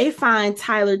 they find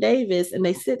Tyler Davis and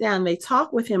they sit down and they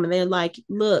talk with him and they're like,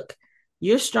 look,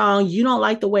 you're strong. You don't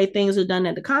like the way things are done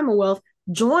at the Commonwealth.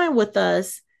 Join with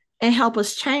us and help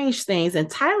us change things. And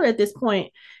Tyler at this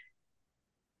point,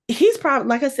 he's probably,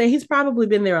 like I said, he's probably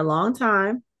been there a long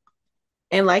time.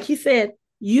 And like he said,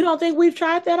 you don't think we've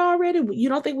tried that already? You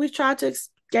don't think we've tried to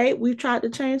escape? We've tried to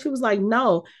change? He was like,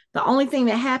 no, the only thing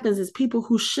that happens is people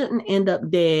who shouldn't end up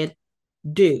dead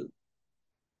do.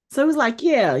 So he was like,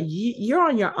 yeah, you're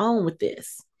on your own with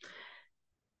this.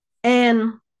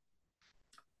 And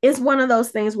it's one of those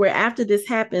things where after this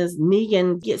happens,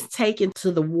 Negan gets taken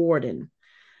to the warden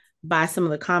by some of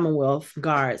the Commonwealth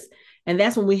guards. And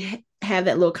that's when we have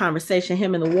that little conversation,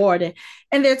 him and the warden,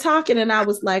 and they're talking. And I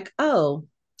was like, oh,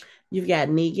 you've got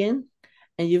Negan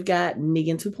and you've got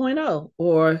Negan 2.0,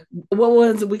 or what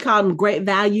was it? We called him great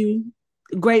value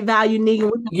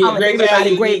Negan. We call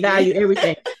great value,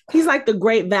 everything. He's like the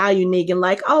great value Negan.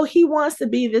 Like, oh, he wants to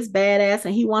be this badass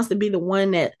and he wants to be the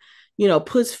one that,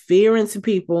 puts fear into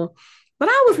people. But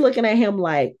I was looking at him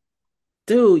like,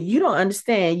 dude, you don't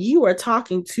understand. You are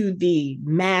talking to the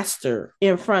master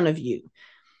in front of you.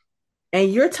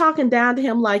 And you're talking down to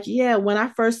him like, yeah, when I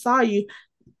first saw you,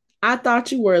 I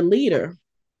thought you were a leader.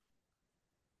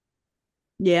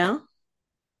 Yeah.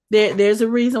 There's a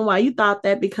reason why you thought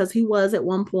that, because he was at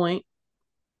one point.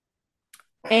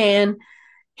 And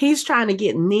He's trying to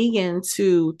get Negan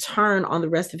to turn on the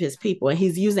rest of his people, and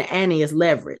he's using Annie as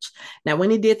leverage. Now, when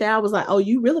he did that, I was like, "Oh,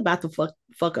 you really about to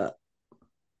fuck up?"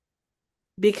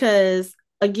 Because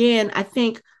again, I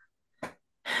think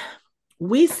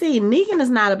we see Negan is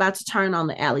not about to turn on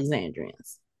the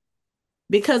Alexandrians,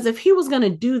 because if he was going to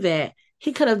do that,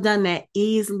 he could have done that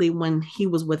easily when he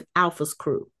was with Alpha's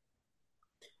crew.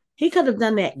 He could have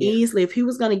done that easily if he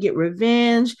was going to get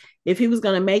revenge, if he was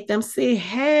going to make them see,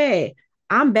 hey,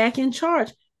 I'm back in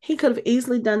charge. He could have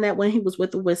easily done that when he was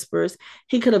with the Whispers.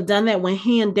 He could have done that when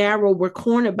he and Daryl were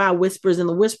cornered by Whispers, and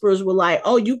the Whispers were like,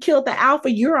 oh, you killed the Alpha,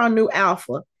 you're our new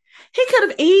Alpha. He could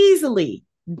have easily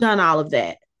done all of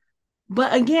that.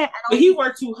 But again, but he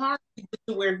worked too hard to get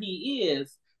to where he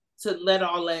is to let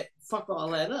all that fuck all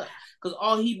that up. Because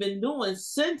all he been doing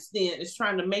since then is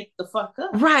trying to make the fuck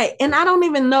up. Right. And I don't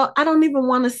even know, I don't even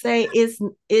want to say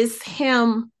it's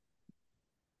him.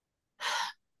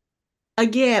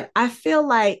 Again, I feel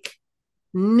like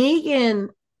Negan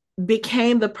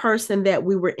became the person that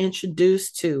we were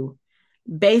introduced to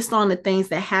based on the things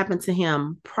that happened to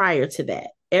him prior to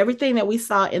that. Everything that we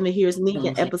saw in the Here's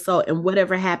Negan episode and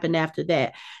whatever happened after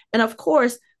that. And of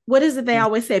course, what is it they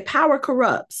always say? Power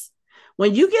corrupts.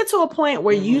 When you get to a point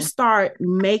where you start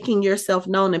making yourself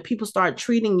known and people start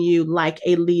treating you like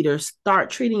a leader, start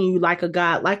treating you like a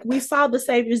god, like we saw the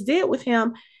Saviors did with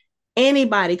him,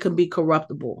 anybody could be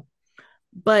corruptible.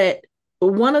 But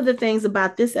one of the things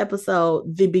about this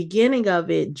episode, the beginning of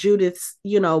it, Judith's,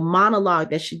 monologue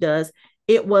that she does,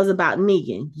 it was about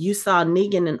Negan. You saw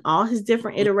Negan in all his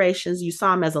different iterations. You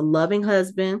saw him as a loving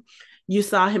husband. You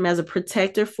saw him as a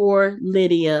protector for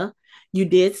Lydia. You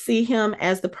did see him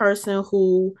as the person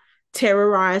who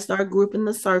terrorized our group in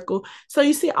the circle. So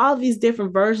you see all these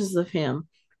different versions of him.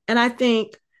 And I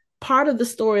think part of the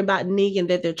story about Negan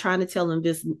that they're trying to tell in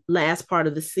this last part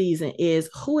of the season is,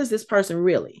 who is this person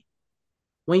really?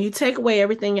 When you take away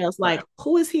everything else, like,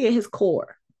 who is he at his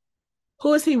core?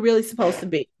 Who is he really supposed to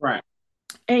be? Right.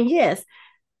 And yes,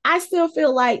 I still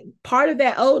feel like part of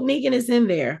that old Negan is in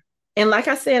there. And like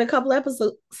I said a couple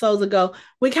episodes ago,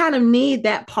 we kind of need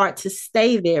that part to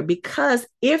stay there, because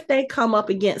if they come up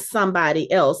against somebody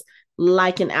else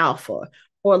like an Alpha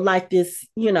or like this,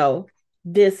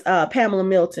 this Pamela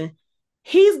Milton,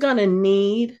 he's going to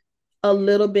need a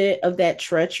little bit of that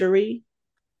treachery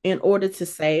in order to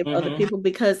save other people,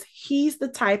 because he's the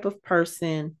type of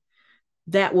person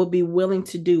that will be willing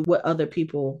to do what other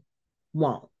people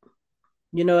won't.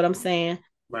 You know what I'm saying?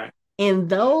 Right. In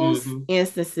those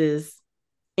instances,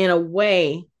 in a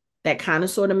way, that kind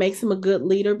of sort of makes him a good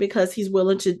leader, because he's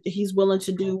willing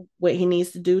to do what he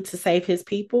needs to do to save his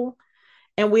people.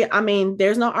 And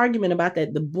there's no argument about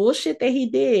that. The bullshit that he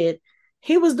did,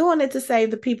 he was doing it to save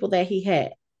the people that he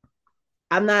had.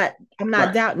 I'm not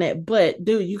doubting it, but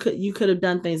dude, you could have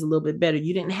done things a little bit better.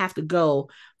 You didn't have to go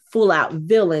full out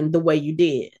villain the way you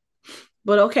did.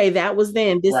 But okay, that was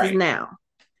then. This is now.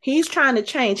 He's trying to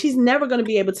change. He's never going to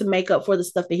be able to make up for the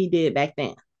stuff that he did back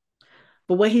then.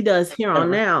 But what he does here on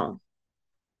now,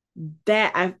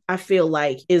 that I feel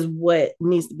like is what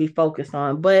needs to be focused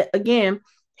on. But again,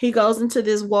 he goes into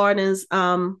this warden's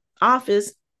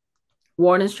office.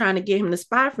 Warden's trying to get him to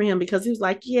spy for him, because he was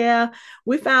like, yeah,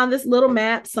 we found this little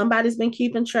map. Somebody's been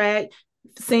keeping track.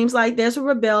 Seems like there's a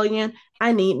rebellion.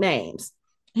 I need names.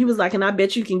 He was like, and I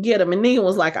bet you can get them. And Negan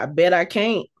was like, I bet I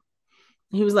can't.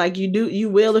 He was like, you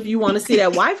will if you want to see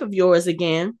that wife of yours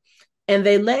again. And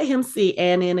they let him see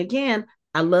Annie. And again,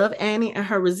 I love Annie and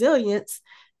her resilience,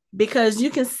 because you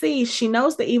can see she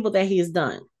knows the evil that he has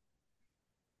done.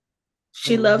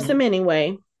 She loves him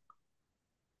anyway.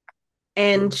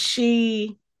 And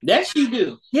she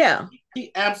do. Yeah.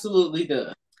 She absolutely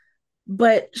does.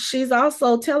 But she's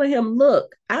also telling him,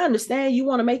 look, I understand you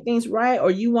want to make things right or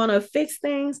you want to fix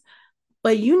things,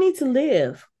 but you need to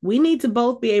live. We need to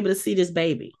both be able to see this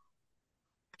baby.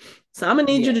 So I'm going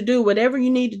to need you to do whatever you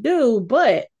need to do,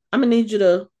 but I'm going to need you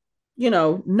to,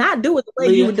 not do it the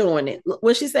way you were doing it.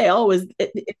 What she say, oh,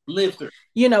 live through.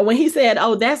 When he said,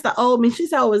 oh, that's the old me, she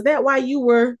said, oh, is that why you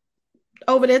were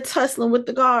over there tussling with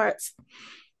the guards?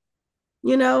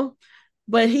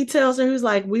 But he tells her, who's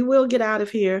like, we will get out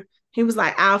of here. He was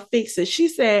like, I'll fix it. She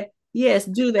said, yes,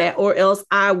 do that, or else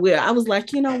I will. I was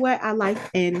like, you know what? I like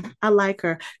Annie. I like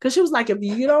her. Because she was like, if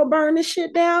you don't burn this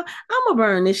shit down, I'm going to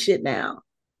burn this shit down.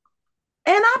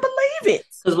 And I believe it.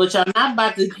 Because what y'all not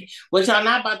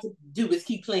about to do is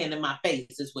keep playing in my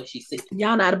face, is what she said.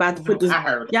 Y'all not about to put this.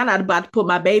 Y'all not about to put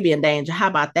my baby in danger. How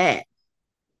about that?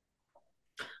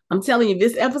 I'm telling you,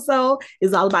 this episode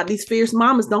is all about these fierce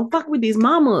mamas. Don't fuck with these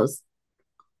mamas.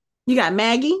 You got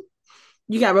Maggie,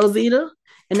 you got Rosita,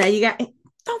 and now you got,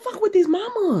 don't fuck with these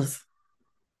mamas.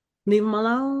 Leave him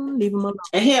alone. Leave him alone.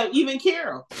 And hell, even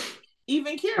Carol,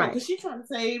 Right. because she's trying to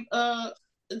save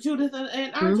Judith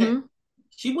and RJ. Mm-hmm.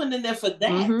 She went in there for that,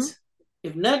 Mm-hmm.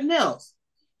 if nothing else.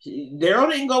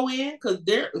 Daryl didn't go in because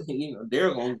Daryl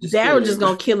gonna just kill Daryl just everybody.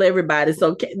 gonna kill everybody.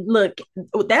 So look,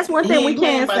 that's one thing He we ain't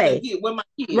playing can about them say. kids. Where my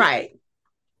kids? Right.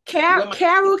 Where my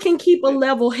Carol can keep a kids?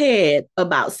 level head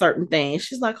about certain things.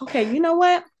 She's like, okay, you know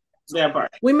what? That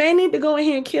part. We may need to go in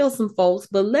here and kill some folks,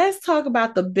 but let's talk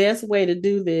about the best way to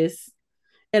do this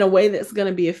in a way that's going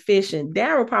to be efficient.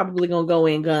 Daryl probably going to go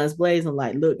in guns blazing,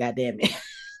 like, look, goddamn it.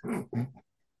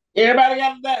 Everybody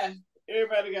gotta die.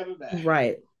 Everybody gotta die.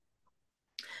 Right.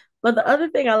 But the other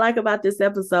thing I like about this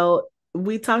episode,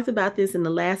 we talked about this in the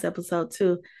last episode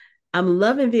too. I'm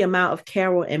loving the amount of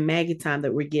Carol and Maggie time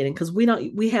that we're getting because we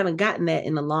haven't gotten that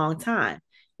in a long time.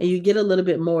 And you get a little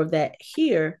bit more of that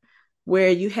here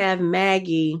where you have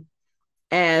Maggie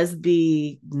as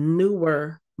the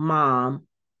newer mom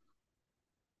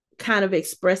kind of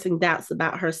expressing doubts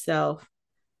about herself.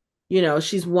 You know,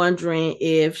 she's wondering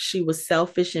if she was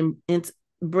selfish in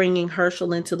bringing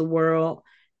Herschel into the world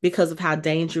because of how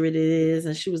dangerous it is.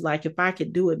 And she was like, if I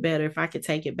could do it better, if I could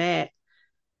take it back,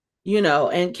 you know.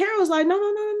 And Carol's like, no,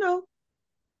 no, no, no, no.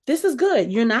 This is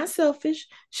good. You're not selfish.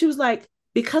 She was like,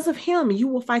 because of him, you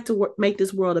will fight to make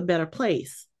this world a better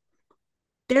place.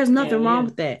 There's Hell nothing wrong yeah.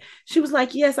 with that. She was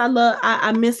like, yes,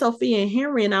 I miss Sophia and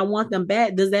Henry and I want them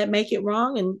back. Does that make it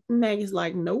wrong? And Maggie's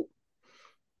like, nope.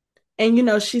 And, you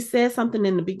know, she said something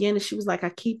in the beginning. She was like, I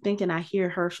keep thinking I hear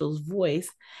Herschel's voice.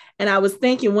 And I was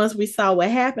thinking once we saw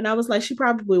what happened, I was like, she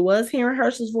probably was hearing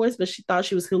Herschel's voice, but she thought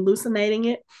she was hallucinating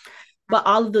it. But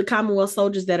all of the Commonwealth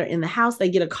soldiers that are in the house, they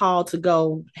get a call to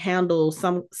go handle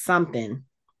something.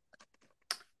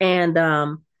 And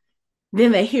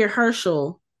then they hear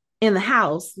Herschel in the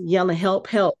house yelling, help,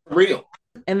 help. Real.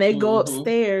 And they go Mm-hmm.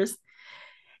 upstairs.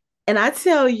 And I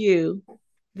tell you,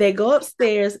 they go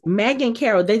upstairs. Maggie and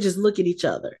Carol, they just look at each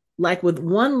other. Like with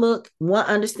one look, one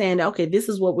understanding, okay, this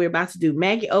is what we're about to do.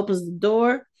 Maggie opens the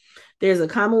door. There's a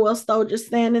Commonwealth soldier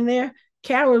standing there.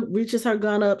 Carol reaches her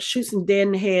gun up, shoots him dead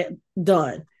in the head.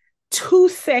 Done. 2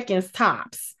 seconds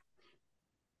tops.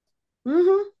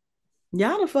 Mm-hmm.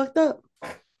 Y'all done fucked up.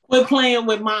 Quit playing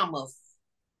with mamas.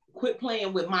 Quit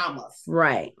playing with mamas.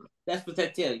 Right. That's what they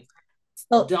tell you.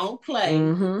 So, don't play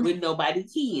with nobody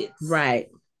kids. Right.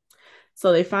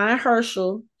 So they find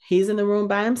Herschel. He's in the room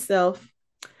by himself,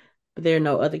 but there are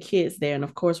no other kids there. And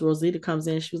of course, Rosita comes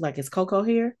in. She was like, is Coco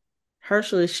here?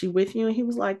 Herschel, is she with you? And he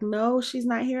was like, no, she's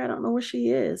not here. I don't know where she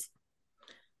is.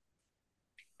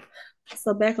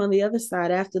 So back on the other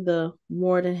side, after the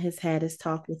warden has had his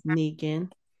talk with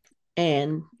Negan,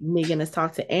 and Negan has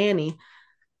talked to Annie,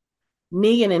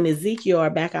 Negan and Ezekiel are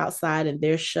back outside and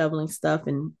they're shoveling stuff.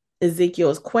 And Ezekiel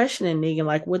is questioning Negan,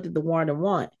 like, what did the warden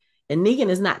want? And Negan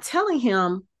is not telling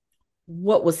him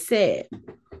what was said.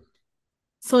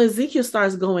 So Ezekiel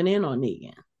starts going in on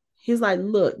Negan. He's like,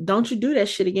 look, don't you do that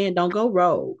shit again. Don't go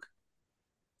rogue.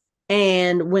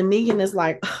 And when Negan is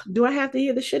like, do I have to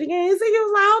hear the shit again?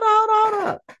 Ezekiel's like, hold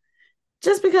on.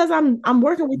 Just because I'm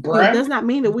working with you Bruh. does not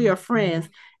mean that we are friends.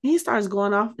 And he starts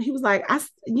going off. He was like, I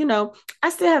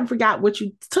still haven't forgot what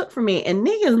you took from me. And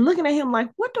Negan's looking at him like,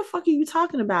 what the fuck are you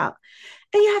talking about?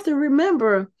 And you have to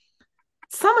remember,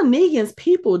 some of Negan's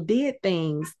people did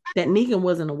things that Negan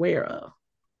wasn't aware of.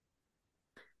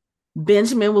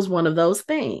 Benjamin was one of those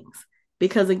things.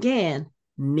 Because again,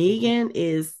 Negan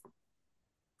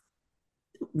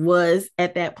was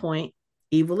at that point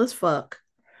evil as fuck,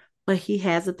 but he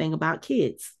has a thing about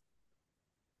kids.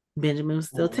 Benjamin was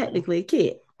still technically a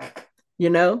kid, you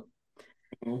know?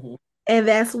 Mm-hmm. And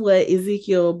that's what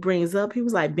Ezekiel brings up. He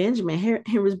was like, Benjamin,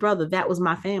 Henry's brother, that was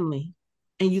my family.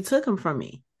 And you took him from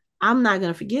me. I'm not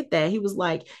going to forget that. He was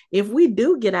like, if we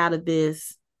do get out of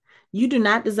this, you do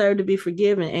not deserve to be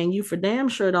forgiven. And you for damn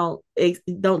sure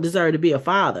don't deserve to be a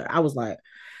father. I was like,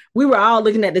 we were all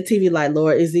looking at the TV like,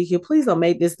 Lord Ezekiel, please don't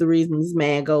make this the reason this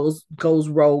man goes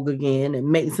rogue again and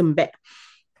makes him back.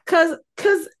 Cause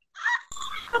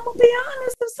I'm gonna be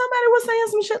honest, if somebody was saying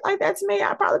some shit like that to me,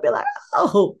 I'd probably be like,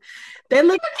 oh, they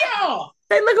look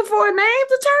they looking for a name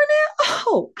to turn in.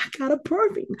 Oh, I got a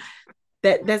perfect.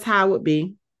 That's how it would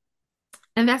be.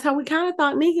 And that's how we kind of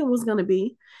thought Negan was gonna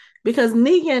be. Because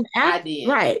Negan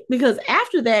right, because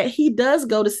after that, he does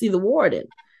go to see the warden.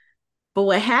 But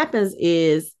what happens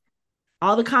is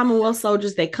all the Commonwealth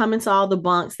soldiers, they come into all the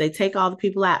bunks, they take all the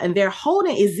people out, and they're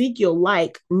holding Ezekiel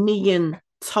like Negan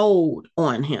told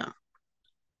on him.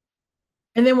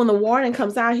 And then when the warden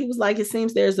comes out, he was like, it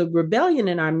seems there's a rebellion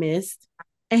in our midst.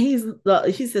 And he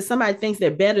says, somebody thinks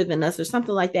they're better than us or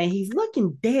something like that. And he's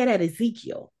looking dead at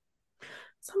Ezekiel.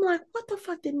 So I'm like, what the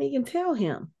fuck did Negan tell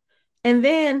him? And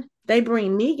then they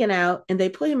bring Negan out and they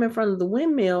put him in front of the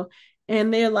windmill.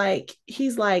 And they're like,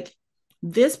 he's like,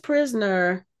 this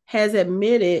prisoner has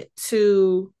admitted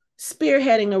to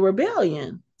spearheading a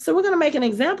rebellion. So we're going to make an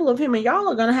example of him and y'all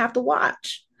are going to have to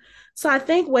watch. So I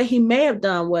think what he may have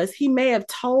done was he may have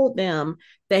told them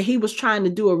that he was trying to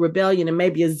do a rebellion and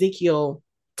maybe Ezekiel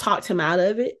talked him out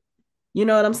of it. You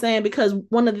know what I'm saying? Because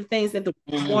one of the things that the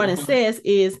warning Mm-hmm. says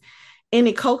is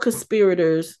any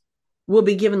co-conspirators will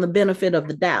be given the benefit of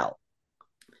the doubt.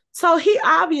 So he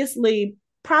obviously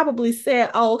probably said,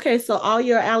 "Oh, okay, so all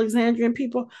your Alexandrian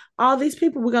people, all these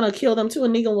people, we're gonna kill them too."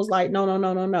 And Negan was like, "No, no,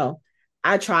 no, no, no.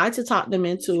 I tried to talk them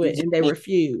into it, and they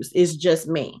refused. It's just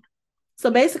me." So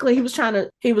basically, he was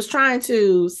trying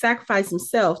to sacrifice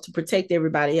himself to protect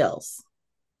everybody else.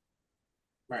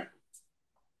 Right.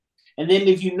 And then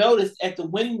if you notice at the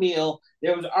windmill,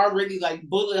 there was already like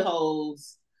bullet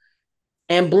holes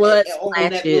And blood on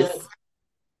that little, splashes.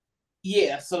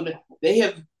 yeah. So they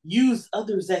have used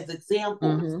others as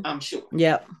examples, Mm-hmm. I'm sure.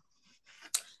 Yep.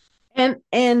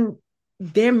 And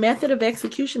their method of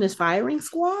execution is firing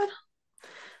squad.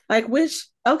 Like which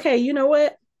okay, you know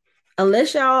what?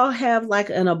 Unless y'all have like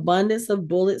an abundance of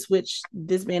bullets, which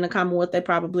this being a Commonwealth, they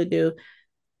probably do,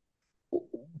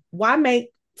 why make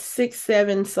 6,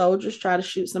 7 soldiers try to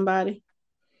shoot somebody?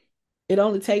 It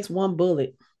only takes one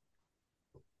bullet.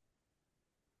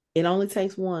 It only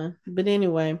takes one. But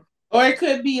anyway, Or it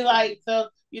could be like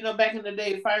back in the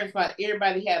day, fire spot,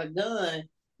 everybody had a gun,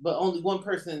 but only one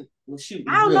person was I shooting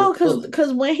don't know real because bullets.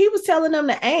 because when he was telling them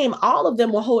to aim, all of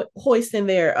them were hoisting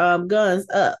their guns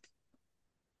up.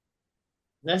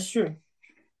 That's true.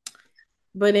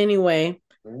 But anyway,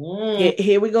 Mm.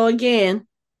 here we go again.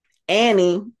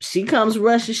 Annie, she comes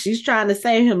rushing. She's trying to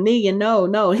save him. Negan, no,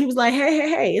 no. He was like, hey, hey,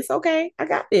 hey, it's okay. I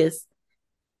got this.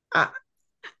 I,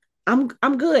 I'm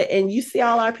good. And you see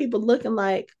all our people looking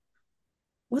like,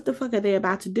 what the fuck are they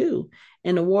about to do?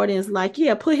 And the warden's like,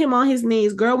 yeah, put him on his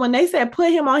knees. Girl, when they said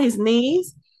put him on his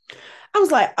knees, I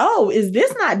was like, oh, is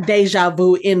this not deja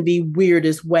vu in the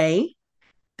weirdest way?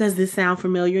 Does this sound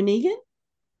familiar, Negan?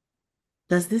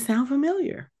 Does this sound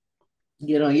familiar?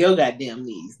 Get on your goddamn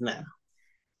knees now.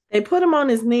 They put him on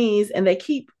his knees and they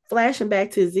keep flashing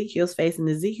back to Ezekiel's face, and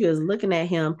Ezekiel is looking at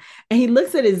him, and he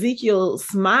looks at Ezekiel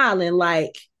smiling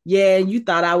like, yeah, you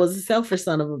thought I was a selfish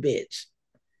son of a bitch.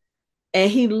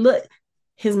 And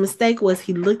his mistake was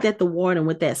he looked at the warden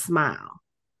with that smile.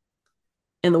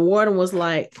 And the warden was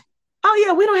like, oh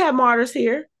yeah, we don't have martyrs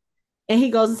here. And he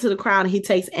goes into the crowd and he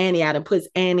takes Annie out and puts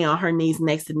Annie on her knees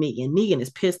next to Negan. Negan is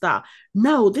pissed off.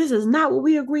 No, this is not what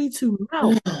we agreed to.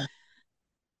 No.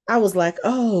 I was like,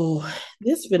 oh,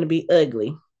 this is going to be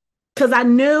ugly. Because I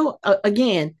knew,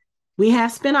 again, we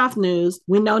have spinoff news.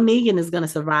 We know Negan is going to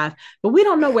survive, but we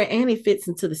don't know where Annie fits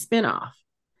into the spinoff.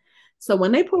 So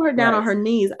when they put her down on Right. her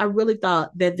knees, I really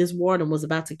thought that this warden was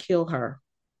about to kill her.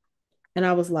 And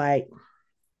I was like,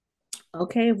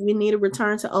 okay, if we need a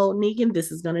return to old Negan,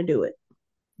 this is going to do it.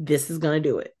 This is going to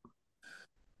do it.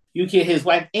 You kill his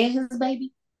wife and his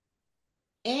baby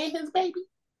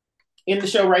in the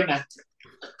show right now.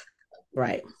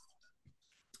 Right.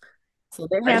 So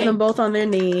they have them Right. both on their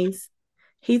knees.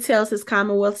 He tells his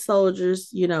Commonwealth soldiers,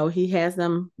 he has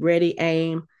them ready,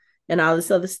 aim, and all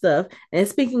this other stuff. And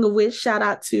speaking of which, shout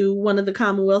out to one of the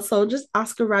Commonwealth soldiers,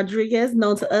 Oscar Rodriguez,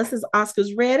 known to us as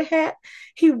Oscar's Red Hat.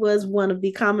 He was one of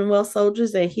the Commonwealth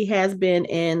soldiers, and he has been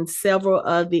in several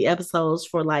of the episodes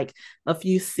for like a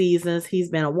few seasons. He's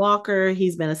been a walker,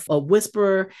 he's been a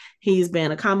whisperer, he's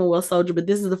been a Commonwealth soldier, but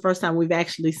this is the first time we've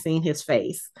actually seen his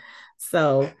face.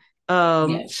 So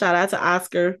Yes. shout out to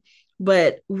Oscar.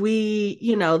 But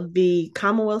the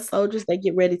Commonwealth soldiers, they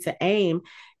get ready to aim.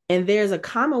 And there's a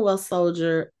Commonwealth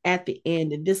soldier at the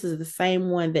end. And this is the same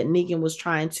one that Negan was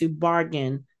trying to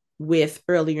bargain with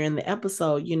earlier in the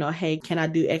episode. Hey, can I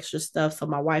do extra stuff so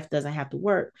my wife doesn't have to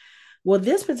work? Well,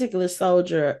 this particular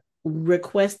soldier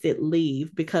requested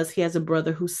leave because he has a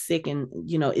brother who's sick and,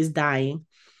 is dying.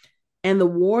 And the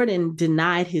warden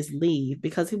denied his leave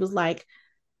because he was like,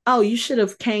 oh, you should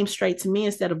have came straight to me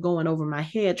instead of going over my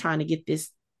head trying to get this,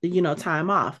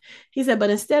 time off. He said, but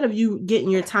instead of you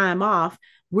getting your time off,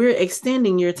 we're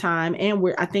extending your time, and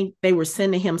I think they were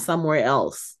sending him somewhere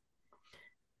else.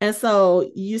 And so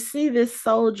you see this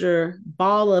soldier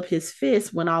ball up his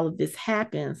fist when all of this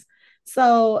happens.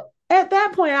 So at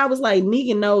that point, I was like,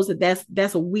 Negan knows that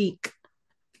that's a weak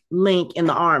link in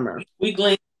the armor.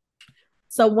 Weekly.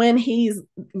 So when he's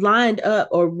lined up,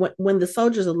 or when the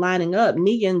soldiers are lining up,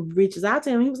 Negan reaches out to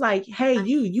him. He was like, hey,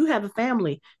 you have a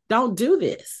family. Don't do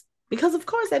this. Because, of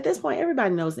course, at this point,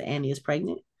 everybody knows that Annie is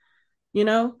pregnant. He's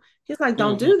like,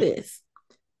 don't do Mm-hmm. this.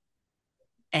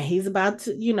 And he's about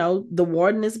to, the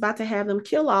warden is about to have them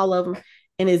kill all of them.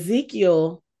 And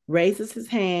Ezekiel raises his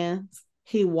hands.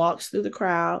 He walks through the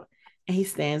crowd and he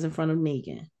stands in front of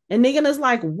Negan. And Negan is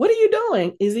like, "What are you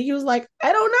doing?" Ezekiel's like,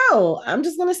 "I don't know. I'm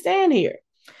just going to stand here."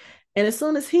 And as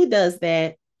soon as he does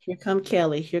that, here come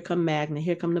Kelly, here come Magna,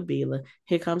 here come Nabila,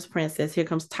 here comes Princess, here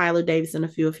comes Tyler Davis and a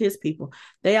few of his people.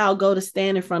 They all go to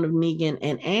stand in front of Negan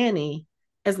and Annie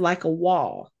as like a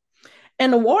wall.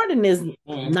 And the warden is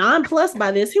nonplussed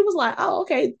by this. He was like, "Oh,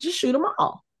 okay, just shoot them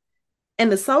all."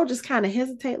 And the soldiers kind of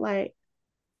hesitate, like,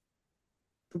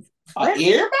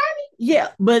 everybody? Yeah,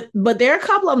 but there are a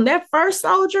couple of them. That first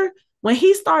soldier, when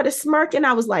he started smirking,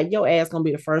 I was like, "Your ass gonna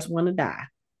be the first one to die."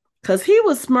 Because he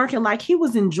was smirking like he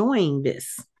was enjoying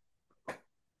this.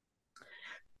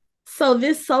 So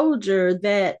this soldier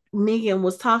that Negan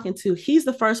was talking to, he's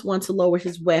the first one to lower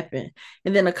his weapon.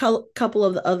 And then a couple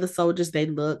of the other soldiers, they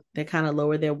kind of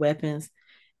lower their weapons.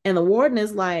 And the warden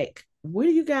is like, "What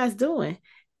are you guys doing?"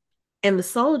 And the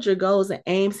soldier goes and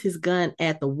aims his gun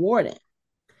at the warden.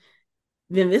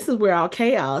 Then this is where all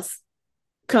chaos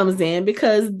comes in,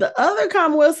 because the other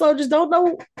Commonwealth soldiers don't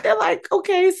know. They're like,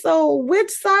 "Okay, so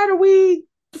which side are we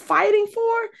fighting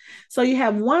for?" So you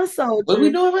have one soldier. What are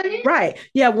we doing right here? Right.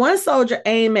 You have one soldier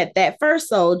aim at that first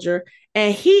soldier,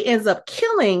 and he ends up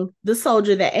killing the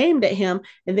soldier that aimed at him.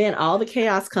 And then all the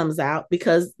chaos comes out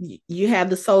because you have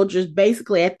the soldiers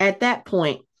basically at that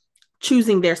point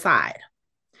choosing their side.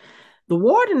 The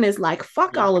warden is like,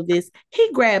 "Fuck all of this."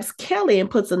 He grabs Kelly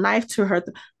and puts a knife to her.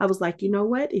 I was like, "You know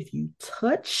what? If you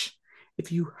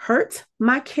hurt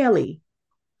my Kelly,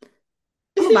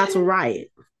 I'm about to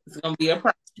riot." It's going to be a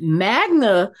problem.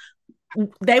 Magna,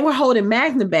 they were holding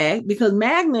Magna back because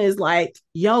Magna is like,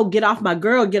 "Yo, get off my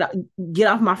girl, get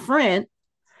off my friend."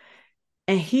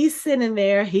 And he's sitting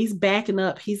there, he's backing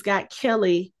up. He's got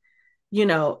Kelly,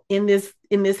 in this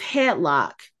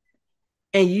headlock.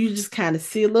 And you just kind of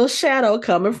see a little shadow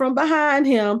coming from behind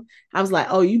him. I was like,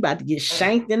 "Oh, you about to get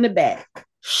shanked in the back."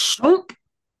 Shunk.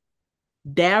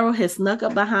 Daryl has snuck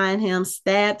up behind him,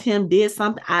 stabbed him, did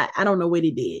something. I don't know what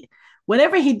he did.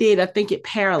 Whatever he did, I think it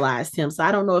paralyzed him. So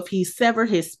I don't know if he severed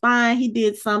his spine, he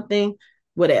did something,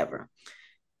 whatever.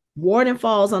 Warden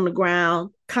falls on the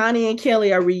ground. Connie and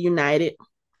Kelly are reunited.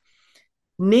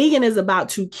 Negan is about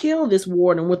to kill this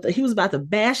warden he was about to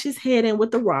bash his head in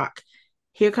with the rock.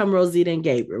 Here come Rosita and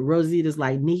Gabriel. Rosita's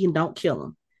like, "Negan, don't kill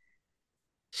him."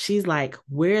 She's like,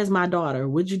 "Where's my daughter?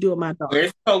 What'd you do with my daughter?"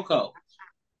 Where's Coco?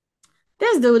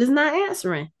 This dude is not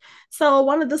answering. So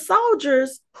one of the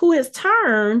soldiers who has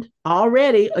turned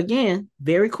already, again,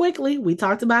 very quickly. We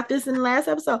talked about this in the last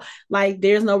episode. Like,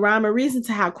 there's no rhyme or reason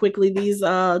to how quickly these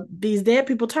dead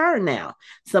people turn now.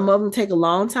 Some of them take a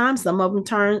long time. Some of them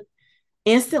turn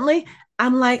instantly.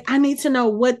 I'm like, I need to know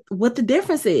what the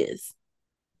difference is.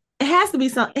 It has to be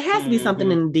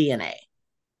something in the DNA.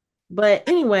 But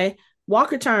anyway,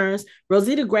 Walker turns.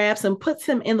 Rosita grabs him, puts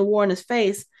him in the warden's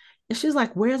face, and she's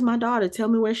like, "Where's my daughter? Tell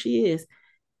me where she is."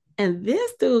 And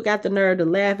this dude got the nerve to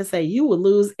laugh and say, "You will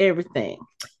lose everything.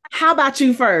 How about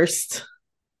you first?"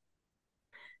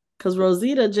 Because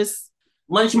Rosita just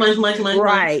munch,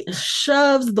 right,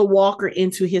 shoves the walker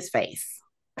into his face.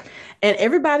 And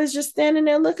everybody's just standing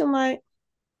there looking like,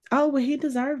 "Oh, well, he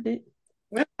deserved it."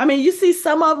 I mean, you see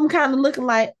some of them kind of looking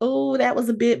like, "Oh, that was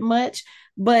a bit much,"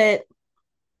 but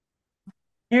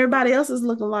everybody else is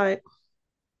looking like,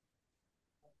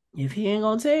 if he ain't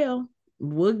gonna tell,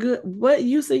 what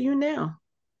use are you now?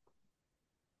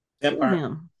 That part.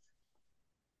 Him.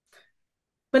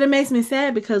 But it makes me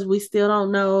sad because we still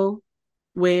don't know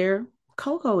where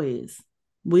Coco is.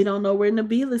 We don't know where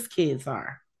Nabila's kids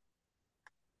are.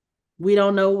 We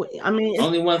don't know. I mean,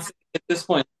 only one at this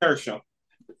point, Herschel.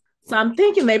 So I'm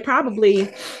thinking they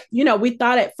probably, we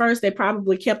thought at first they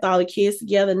probably kept all the kids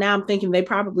together. Now I'm thinking they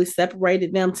probably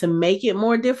separated them to make it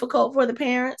more difficult for the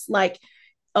parents. Like,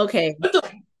 okay.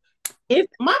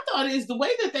 My thought is the way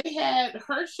that they had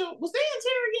Herschel, was they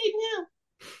interrogating him?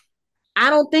 I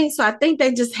don't think so. I think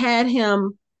they just had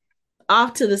him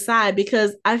off to the side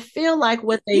because I feel like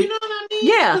what they, you know what I mean?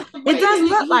 Yeah, it does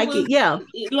look like it. Yeah.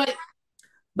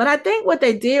 But I think what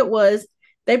they did was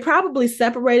they probably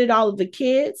separated all of the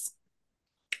kids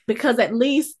because at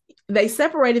least they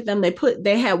separated them.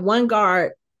 They had one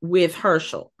guard with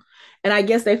Herschel. And I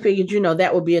guess they figured,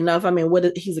 that would be enough. I mean,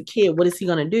 he's a kid. What is he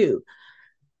going to do?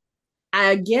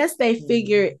 I guess they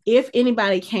figured if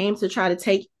anybody came to try to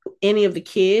take any of the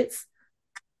kids,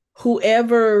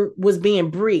 whoever was being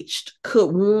breached could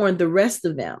warn the rest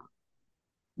of them.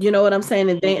 You know what I'm saying?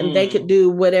 And they could do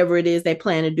whatever it is they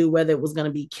plan to do, whether it was going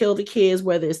to be kill the kids,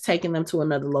 whether it's taking them to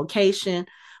another location,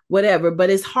 whatever. But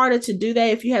it's harder to do that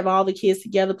if you have all the kids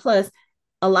together. Plus,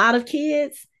 a lot of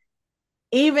kids,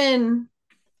 even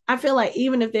I feel like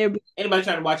even if they're Anybody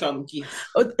trying to watch all them kids?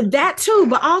 that too,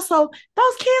 but also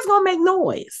those kids gonna make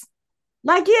noise.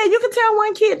 Like, yeah, you can tell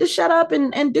one kid to shut up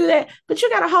and do that, but you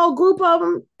got a whole group of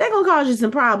them, they're gonna cause you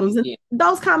some problems. And Yeah.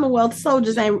 those Commonwealth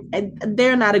soldiers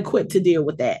they're not equipped to deal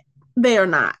with that. They are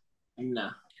not. No.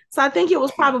 So I think it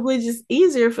was probably just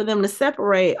easier for them to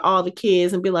separate all the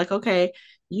kids and be like, okay,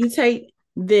 you take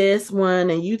this one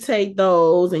and you take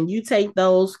those and you take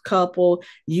those couple,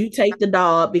 you take the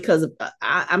dog because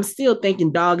I'm still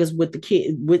thinking dog is with the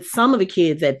kid with some of the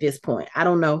kids at this point. I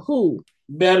don't know who.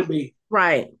 Better be.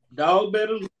 Right. Dog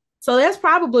better. So that's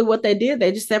probably what they did.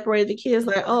 They just separated the kids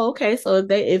like, oh, okay. So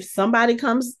if somebody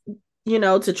comes,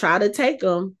 to try to take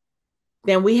them,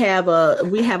 then we have a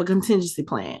contingency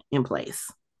plan in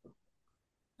place.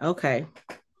 Okay,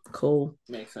 cool.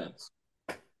 Makes sense.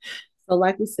 So,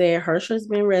 like we said, Herschel's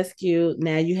been rescued.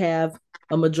 Now you have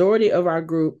a majority of our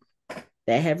group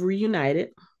that have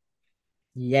reunited.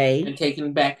 Yay. And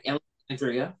taking back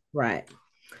Alexandria. Right.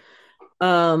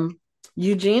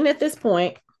 Eugene at this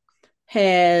point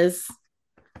has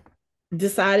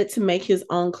decided to make his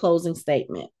own closing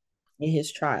statement in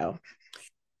his trial.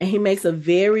 And he makes a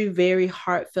very, very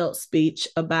heartfelt speech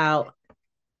about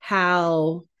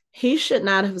how he should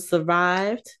not have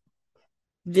survived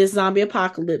this zombie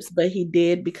apocalypse, but he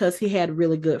did because he had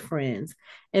really good friends.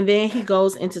 And then he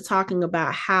goes into talking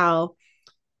about how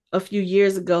a few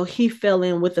years ago he fell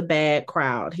in with a bad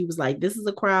crowd. He was like, this is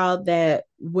a crowd that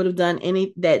would have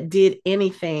that did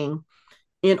anything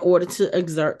in order to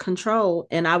exert control.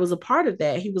 And I was a part of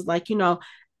that. He was like,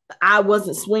 I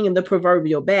wasn't swinging the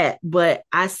proverbial bat, but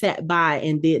I sat by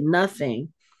and did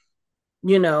nothing,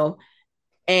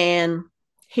 and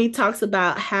he talks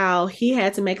about how he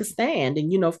had to make a stand.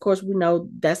 And, of course, we know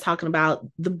that's talking about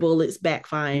the bullets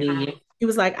backfiring. Yeah. He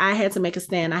was like, I had to make a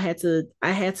stand. I had to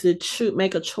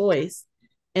make a choice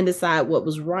and decide what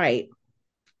was right.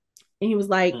 And he was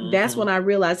like, that's when I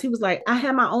realized, he was like, I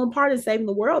had my own part in saving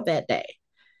the world that day.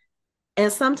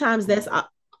 And sometimes that's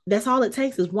all it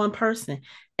takes is one person.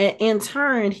 And in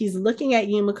turn, he's looking at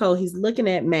Yumiko, he's looking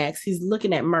at Max, he's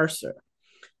looking at Mercer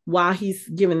while he's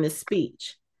giving this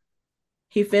speech.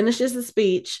 He finishes the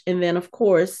speech, and then, of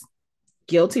course,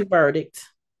 guilty verdict.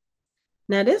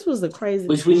 Now, this was the crazy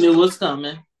which we knew was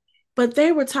coming. But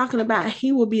they were talking about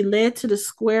he will be led to the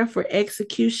square for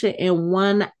execution in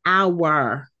 1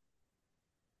 hour.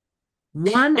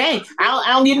 Dang, I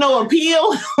don't get no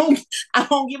appeal. I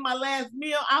don't get my last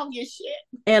meal. I don't get shit.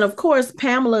 And of course,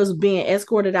 Pamela's being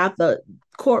escorted out the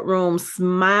courtroom,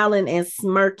 smiling and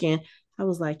smirking. I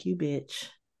was like, you bitch.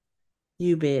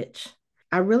 You bitch.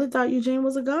 I really thought Eugene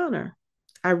was a goner.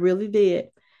 I really did.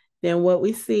 Then what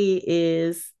we see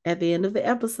is at the end of the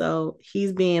episode,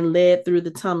 he's being led through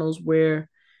the tunnels where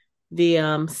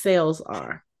the cells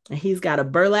are. And he's got a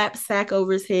burlap sack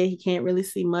over his head. He can't really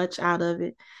see much out of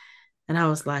it. And I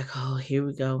was like, oh, here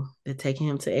we go. They're taking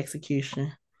him to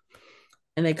execution.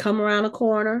 And they come around a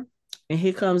corner, and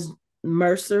here comes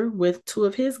Mercer with 2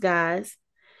 of his guys.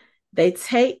 They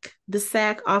take the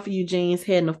sack off of Eugene's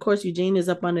head. And of course, Eugene is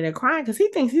up under there crying because he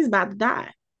thinks he's about to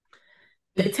die.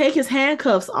 They take his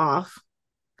handcuffs off.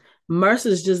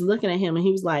 Mercer's just looking at him, and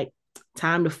he was like,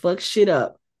 time to fuck shit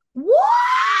up. What?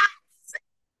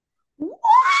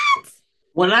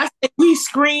 When I say we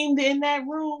screamed in that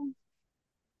room,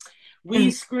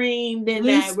 we screamed in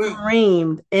that room.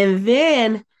 Screamed. And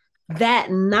then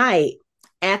that night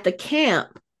at the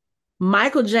camp,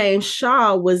 Michael James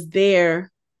Shaw was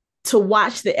there to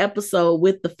watch the episode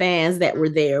with the fans that were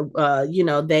there.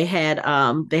 They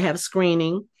have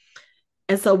screening.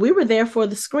 And so we were there for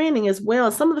the screening as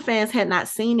well. Some of the fans had not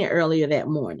seen it earlier that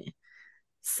morning.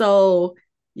 So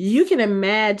you can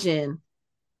imagine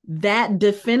that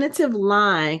definitive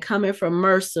line coming from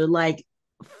Mercer, like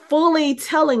fully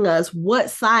telling us what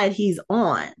side he's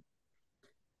on.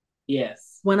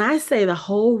 Yes. When I say the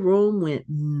whole room went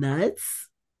nuts,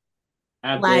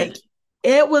 I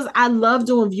love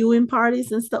doing viewing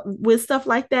parties and stuff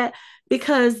like that,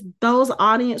 because those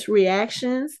audience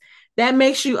reactions, that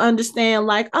makes you understand,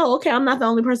 like, oh, okay, I'm not the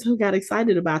only person who got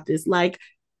excited about this, like,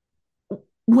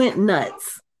 went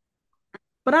nuts.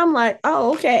 But I'm like,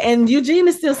 oh, okay. And Eugene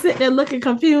is still sitting there looking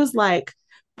confused, like,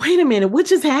 wait a minute, what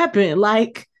just happened?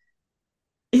 Like,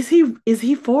 is he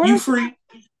for you us? Free?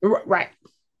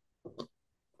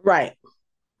 Right.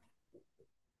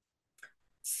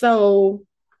 So,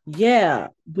 yeah,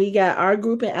 we got our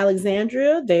group in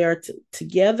Alexandria. They are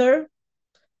together.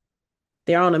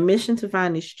 They're on a mission to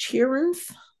find these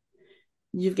Cheerins.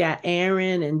 You've got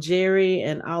Aaron and Jerry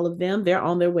and all of them. They're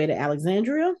on their way to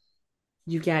Alexandria.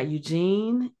 You got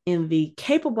Eugene in the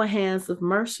capable hands of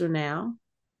Mercer now.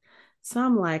 So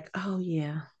I'm like, oh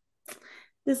yeah,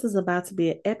 this is about to be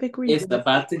an epic It's reunion.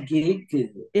 about to get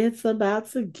good. It's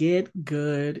about to get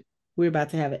good. We're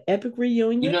about to have an epic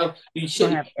reunion. We're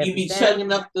gonna have You epic be dance.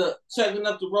 chugging up the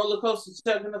roller coaster,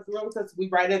 chugging up the roller coaster. We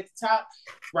right at the top,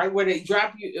 right where they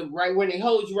drop you, right where they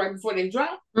hold you, right before they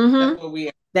drop. Mm-hmm. That's where we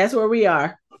are. That's where we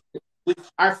are.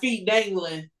 With our feet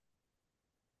dangling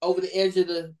over the edge of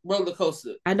the roller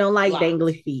coaster I don't like block.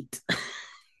 dangly feet.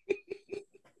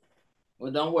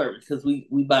 Well, don't worry, because we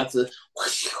about to.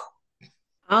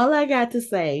 All I got to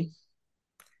say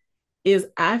is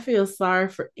I feel sorry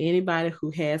for anybody who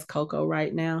has Coco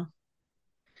right now.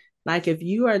 Like if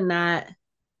you are not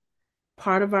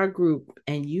part of our group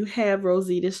and you have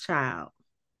Rosita's child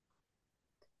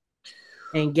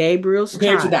and Gabriel's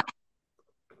Prepare to child, die.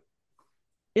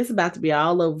 it's about to be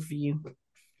all over for you.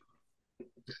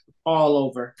 All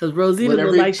over. Because Rosita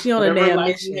look like she on a whatever damn life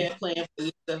mission. you had planned for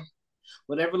yourself,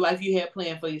 whatever life you had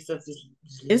planned for yourself,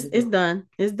 It's done.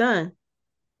 It's done.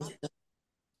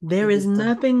 There is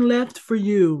nothing left for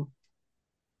you.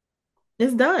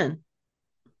 It's done.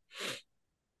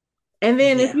 And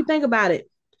then if you think about it,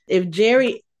 if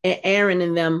Jerry and Aaron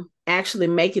and them actually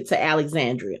make it to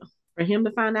Alexandria, for him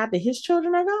to find out that his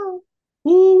children are gone.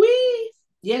 Woo-wee.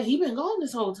 Yeah, he been gone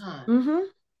this whole time. Mm-hmm.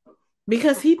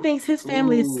 Because he thinks his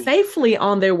family is safely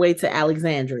on their way to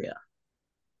Alexandria.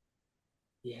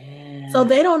 Yeah. So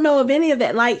they don't know of any of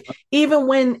that. Like even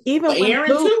when Aaron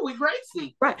Luke, too with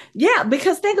Gracie. right? Yeah,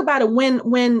 because think about it.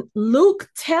 When Luke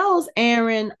tells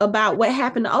Aaron about what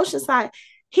happened to Oceanside,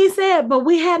 he said, "But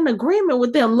we had an agreement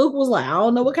with them." Luke was like, "I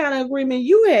don't know what kind of agreement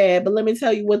you had, but let me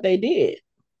tell you what they did."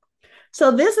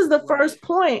 So this is the first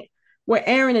point where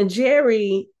Aaron and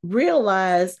Jerry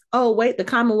realized, "Oh wait, the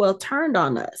Commonwealth turned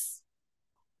on us."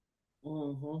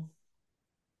 Mm-hmm.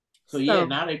 So yeah,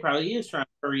 now they probably is trying to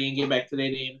hurry and get back to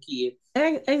their damn kids.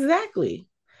 Exactly.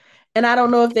 And I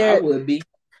don't know if they're. I would be.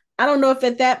 I don't know if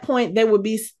at that point they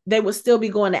would still be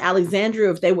going to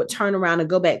Alexandria, if they would turn around and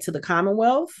go back to the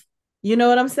Commonwealth. You know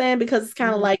what I'm saying? Because it's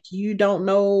kind of like you don't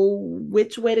know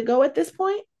which way to go at this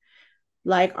point.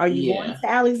 Like, are you going to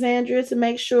Alexandria to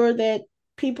make sure that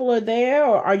people are there,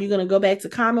 or are you going to go back to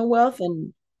Commonwealth?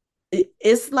 And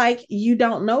it's like you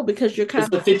don't know because you're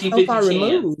kind of so far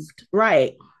removed,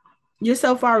 right? You're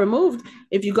so far removed.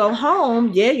 If you go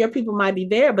home, yeah, your people might be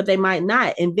there, but they might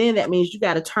not. And then that means you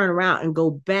got to turn around and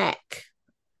go back.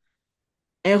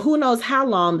 And who knows how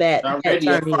long that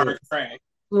journey is.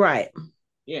 Right.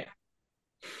 Yeah.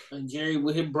 And Jerry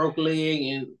with his broke leg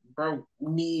and broke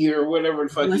knee or whatever the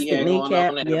fuck he had going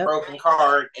on, and a broken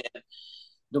cart and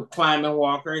the climbing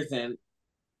walkers, and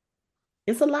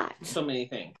it's a lot. So many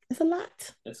things. It's a lot.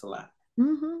 It's a lot.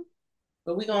 Mm-hmm.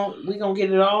 But we gonna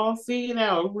get it all figured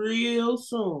out real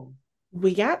soon.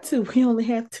 We got to. We only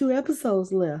have 2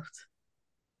 episodes left.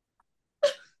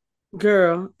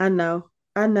 Girl, I know.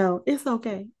 It's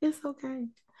okay. It's okay.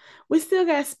 We still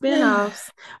got spinoffs,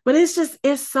 but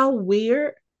it's so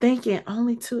weird thinking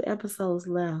only 2 episodes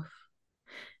left.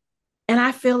 And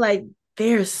I feel like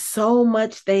there's so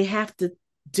much they have to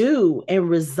do and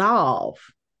resolve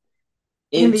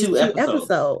in these 2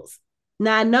 episodes.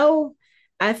 Now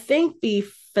I think the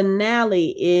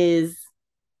finale is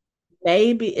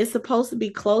it's supposed to be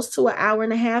close to an hour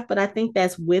and a half, but I think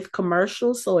that's with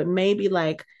commercials. So it may be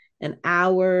like an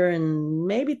hour and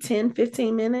maybe 10,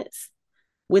 15 minutes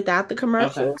without the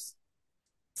commercials. Okay.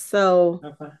 So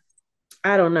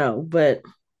I don't know, but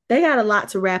they got a lot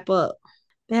to wrap up.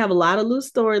 They have a lot of loose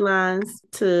storylines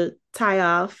to tie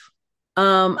off.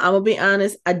 I'm gonna be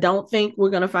honest. I don't think we're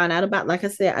gonna find out about, like I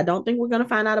said, I don't think we're gonna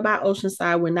find out about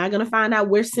Oceanside. We're not gonna find out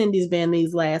where Cindy's been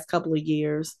these last couple of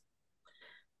years.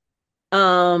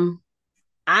 I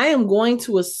am going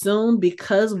to assume,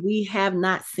 because we have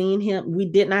not seen him, we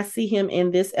did not see him in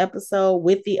this episode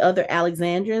with the other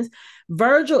Alexandrians.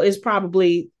 Virgil is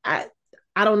probably, I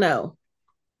don't know.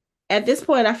 At this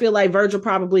point, I feel like Virgil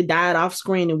probably died off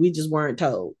screen and we just weren't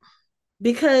told.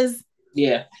 Because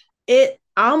it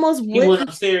almost he went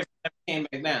upstairs and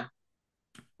came back down.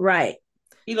 Right.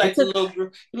 He liked the little girl.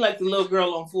 He liked the little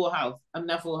girl on Full House. I'm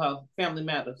not Full House. Family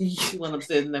Matters. He went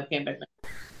upstairs and never came back down.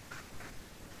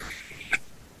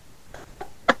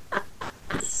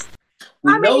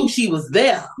 We know she was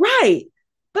there. Right.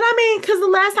 But I mean, because the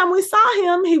last time we saw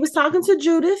him, he was talking to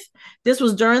Judith. This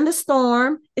was during the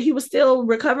storm. He was still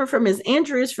recovering from his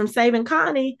injuries from saving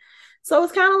Connie. So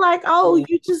it's kind of like,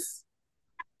 you just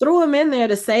threw him in there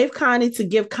to save Connie, to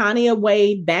give Connie a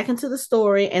way back into the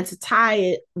story and to tie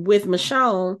it with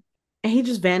Michonne. And he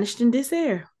just vanished in this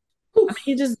air. I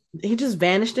mean, he just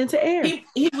vanished into air.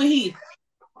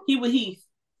 He He with Heath.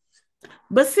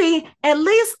 But see, at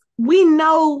least we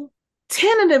know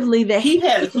tentatively that He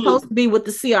had a he's supposed clue. to be with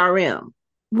the CRM.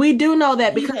 We do know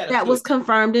that He because had a that was clue.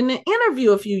 confirmed in an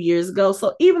interview a few years ago.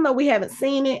 So even though we haven't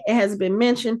seen it, it has been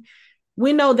mentioned.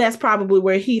 We know that's probably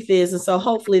where Heath is, and so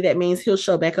hopefully that means he'll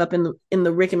show back up in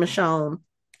the Rick and Michonne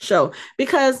show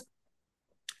because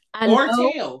I Or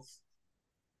know Tails.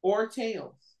 Or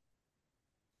Tails.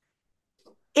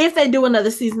 if they do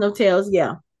another season of Tales,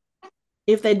 yeah,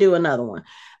 if they do another one.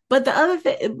 But the other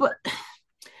thing,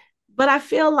 but I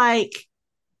feel like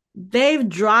they've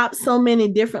dropped so many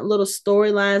different little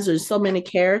storylines or so many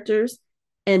characters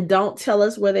and don't tell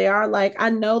us where they are. Like I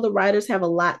know the writers have a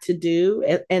lot to do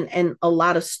and a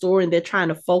lot of story and they're trying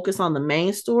to focus on the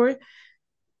main story,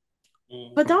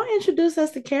 but don't introduce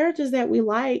us to characters that we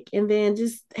like and then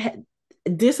just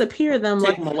disappear them Take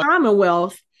like him away.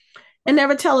 Commonwealth and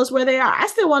never tell us where they are. I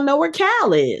still want to know where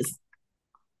Cal is.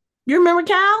 You remember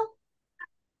Cal?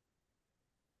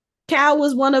 Cal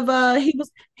was one of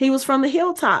he was from the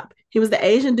hilltop. He was the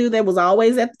Asian dude that was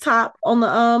always at the top on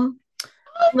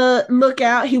the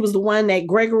lookout. He was the one that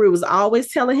Gregory was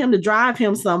always telling him to drive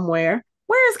him somewhere.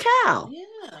 Where's Cal?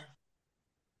 Yeah.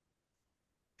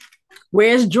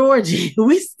 Where's Georgie?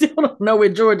 We still don't know where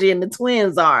Georgie and the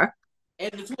twins are.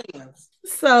 And the twins.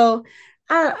 So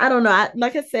I don't know.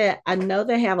 Like I said, I know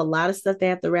they have a lot of stuff they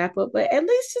have to wrap up, but at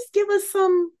least just give us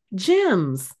some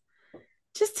gems.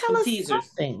 Just tell Some us teasers.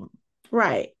 something.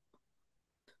 Right.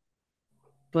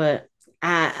 But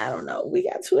I don't know. We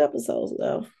got 2 episodes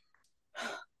left.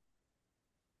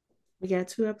 We got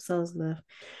 2 episodes left.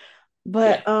 Yeah,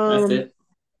 But that's it.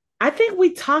 I think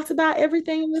we talked about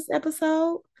everything in this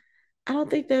episode. I don't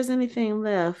think there's anything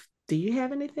left. Do you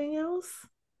have anything else?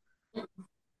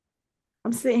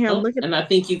 I'm sitting here, I'm Nope. looking. And I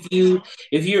think if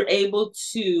you're able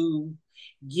to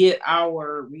get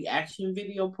our reaction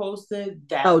video posted,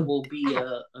 that Oh, will be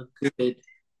a good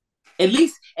at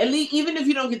least even if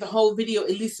you don't get the whole video, at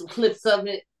least some clips of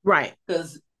it. right.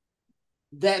 Because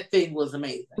that thing was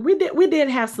amazing. We did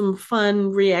have some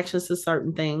fun reactions to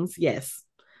certain things. Yes.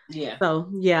 Yeah. So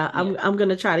yeah, Yeah. I'm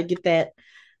gonna try to get that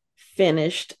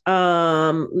finished.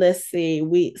 Let's see.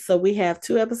 We have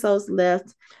 2 episodes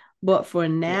left, but for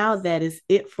now, Yes. that is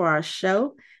it for our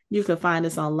show. You can find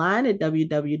us online at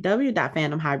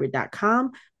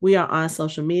www.fandomhybrid.com. We are on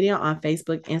social media on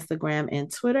Facebook, Instagram, and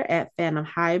Twitter at Fandom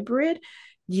Hybrid.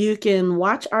 You can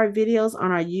watch our videos on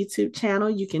our YouTube channel.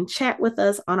 You can chat with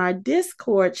us on our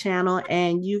Discord channel,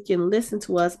 and you can listen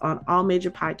to us on all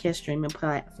major podcast streaming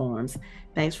platforms.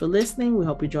 Thanks for listening. We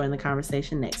hope you join the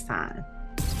conversation next time.